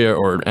Phoenix area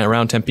or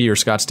around Tempe or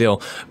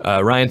Scottsdale,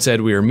 Ryan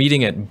said we are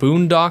meeting at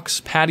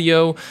Boondocks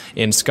Patio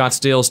in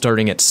Scottsdale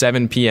starting at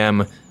 7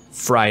 p.m.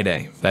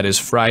 Friday. That is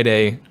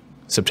Friday,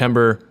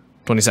 September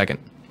 22nd.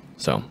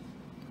 So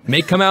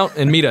come out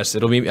and meet us.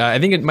 It'll be. I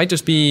think it might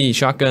just be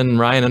Shotgun,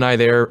 Ryan, and I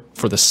there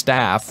for the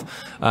staff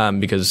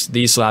because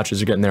these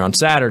slouches are getting there on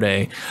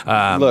Saturday.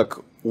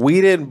 Look,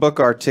 we didn't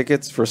book our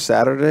tickets for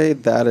Saturday.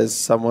 That is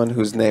someone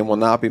whose name will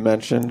not be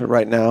mentioned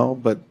right now,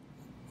 but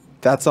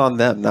that's on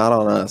them, not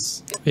on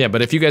us. Yeah,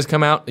 but if you guys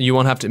come out, you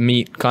won't have to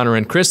meet Connor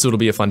and Chris, so it'll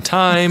be a fun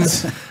time.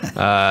 So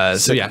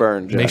yeah,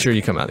 burn, Jack. Make sure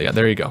you come out. Yeah,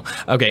 there you go.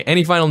 Okay,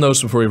 any final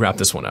notes before we wrap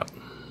this one up?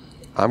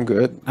 I'm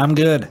good.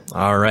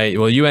 All right.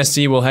 Well,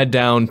 USC will head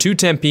down to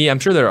Tempe. I'm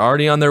sure they're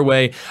already on their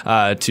way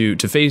to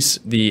face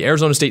the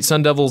Arizona State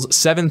Sun Devils,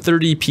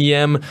 7:30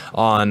 p.m.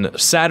 on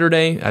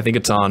Saturday. I think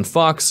it's on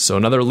Fox, so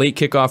another late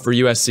kickoff for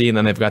USC, and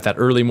then they've got that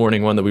early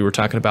morning one that we were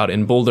talking about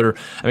in Boulder.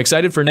 I'm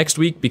excited for next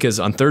week because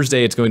on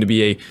Thursday it's going to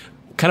be a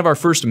kind of our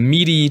first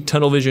meaty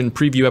Tunnel Vision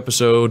preview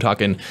episode,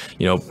 talking,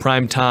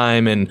 prime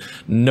time and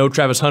no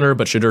Travis Hunter,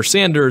 but Shadur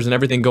Sanders and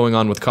everything going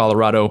on with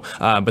Colorado.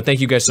 But thank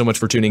you guys so much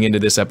for tuning into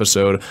this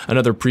episode.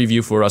 Another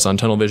preview for us on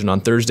Tunnel Vision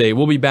on Thursday.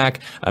 We'll be back.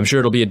 I'm sure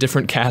it'll be a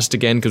different cast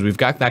again because we've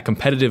got that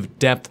competitive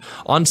depth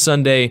on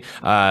Sunday to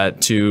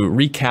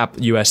recap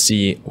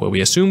USC. What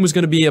we assume was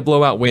going to be a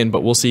blowout win,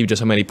 but we'll see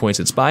just how many points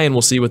it's by, and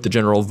we'll see what the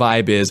general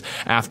vibe is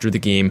after the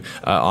game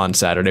on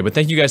Saturday. But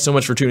thank you guys so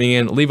much for tuning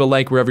in. Leave a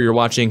like wherever you're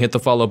watching. Hit the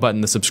follow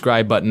button, the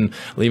subscribe button,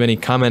 leave any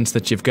comments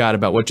that you've got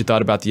about what you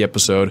thought about the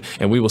episode,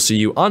 and we will see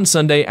you on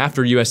Sunday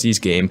after USC's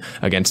game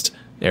against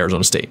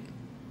Arizona State.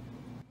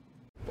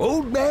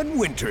 Old Man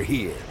Winter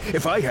here.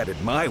 If I had it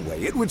my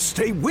way, it would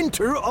stay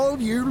winter all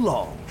year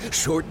long.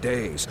 Short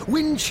days,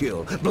 wind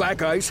chill,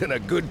 black ice, and a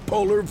good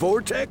polar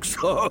vortex.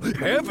 Oh,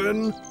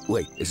 heaven!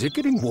 Wait, is it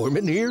getting warm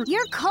in here?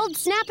 Your cold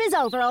snap is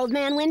over, Old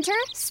Man Winter.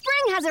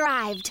 Spring has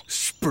arrived.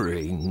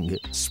 Spring.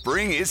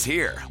 Spring is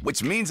here,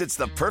 which means it's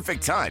the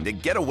perfect time to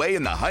get away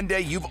in the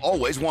Hyundai you've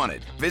always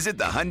wanted. Visit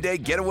the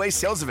Hyundai Getaway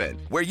Sales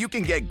Event, where you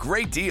can get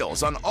great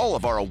deals on all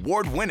of our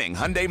award-winning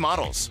Hyundai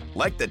models,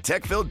 like the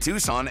tech-filled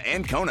Tucson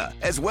and Kona,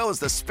 as well as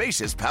the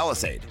spacious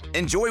Palisade.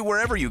 Enjoy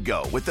wherever you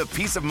go with the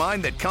peace of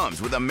mind that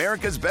comes with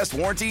America's best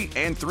warranty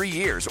and 3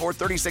 years or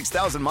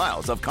 36,000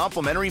 miles of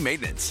complimentary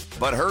maintenance.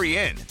 But hurry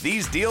in,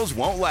 these deals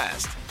won't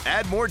last.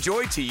 Add more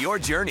joy to your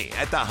journey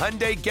at the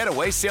Hyundai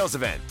Getaway Sales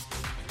Event.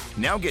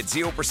 Now get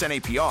 0%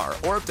 APR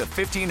or up to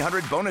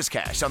 $1,500 bonus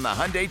cash on the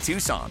Hyundai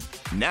Tucson.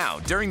 Now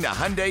during the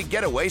Hyundai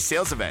Getaway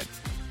Sales Event.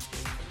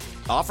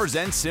 Offers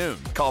end soon.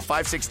 Call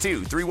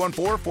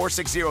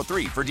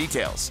 562-314-4603 for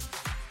details.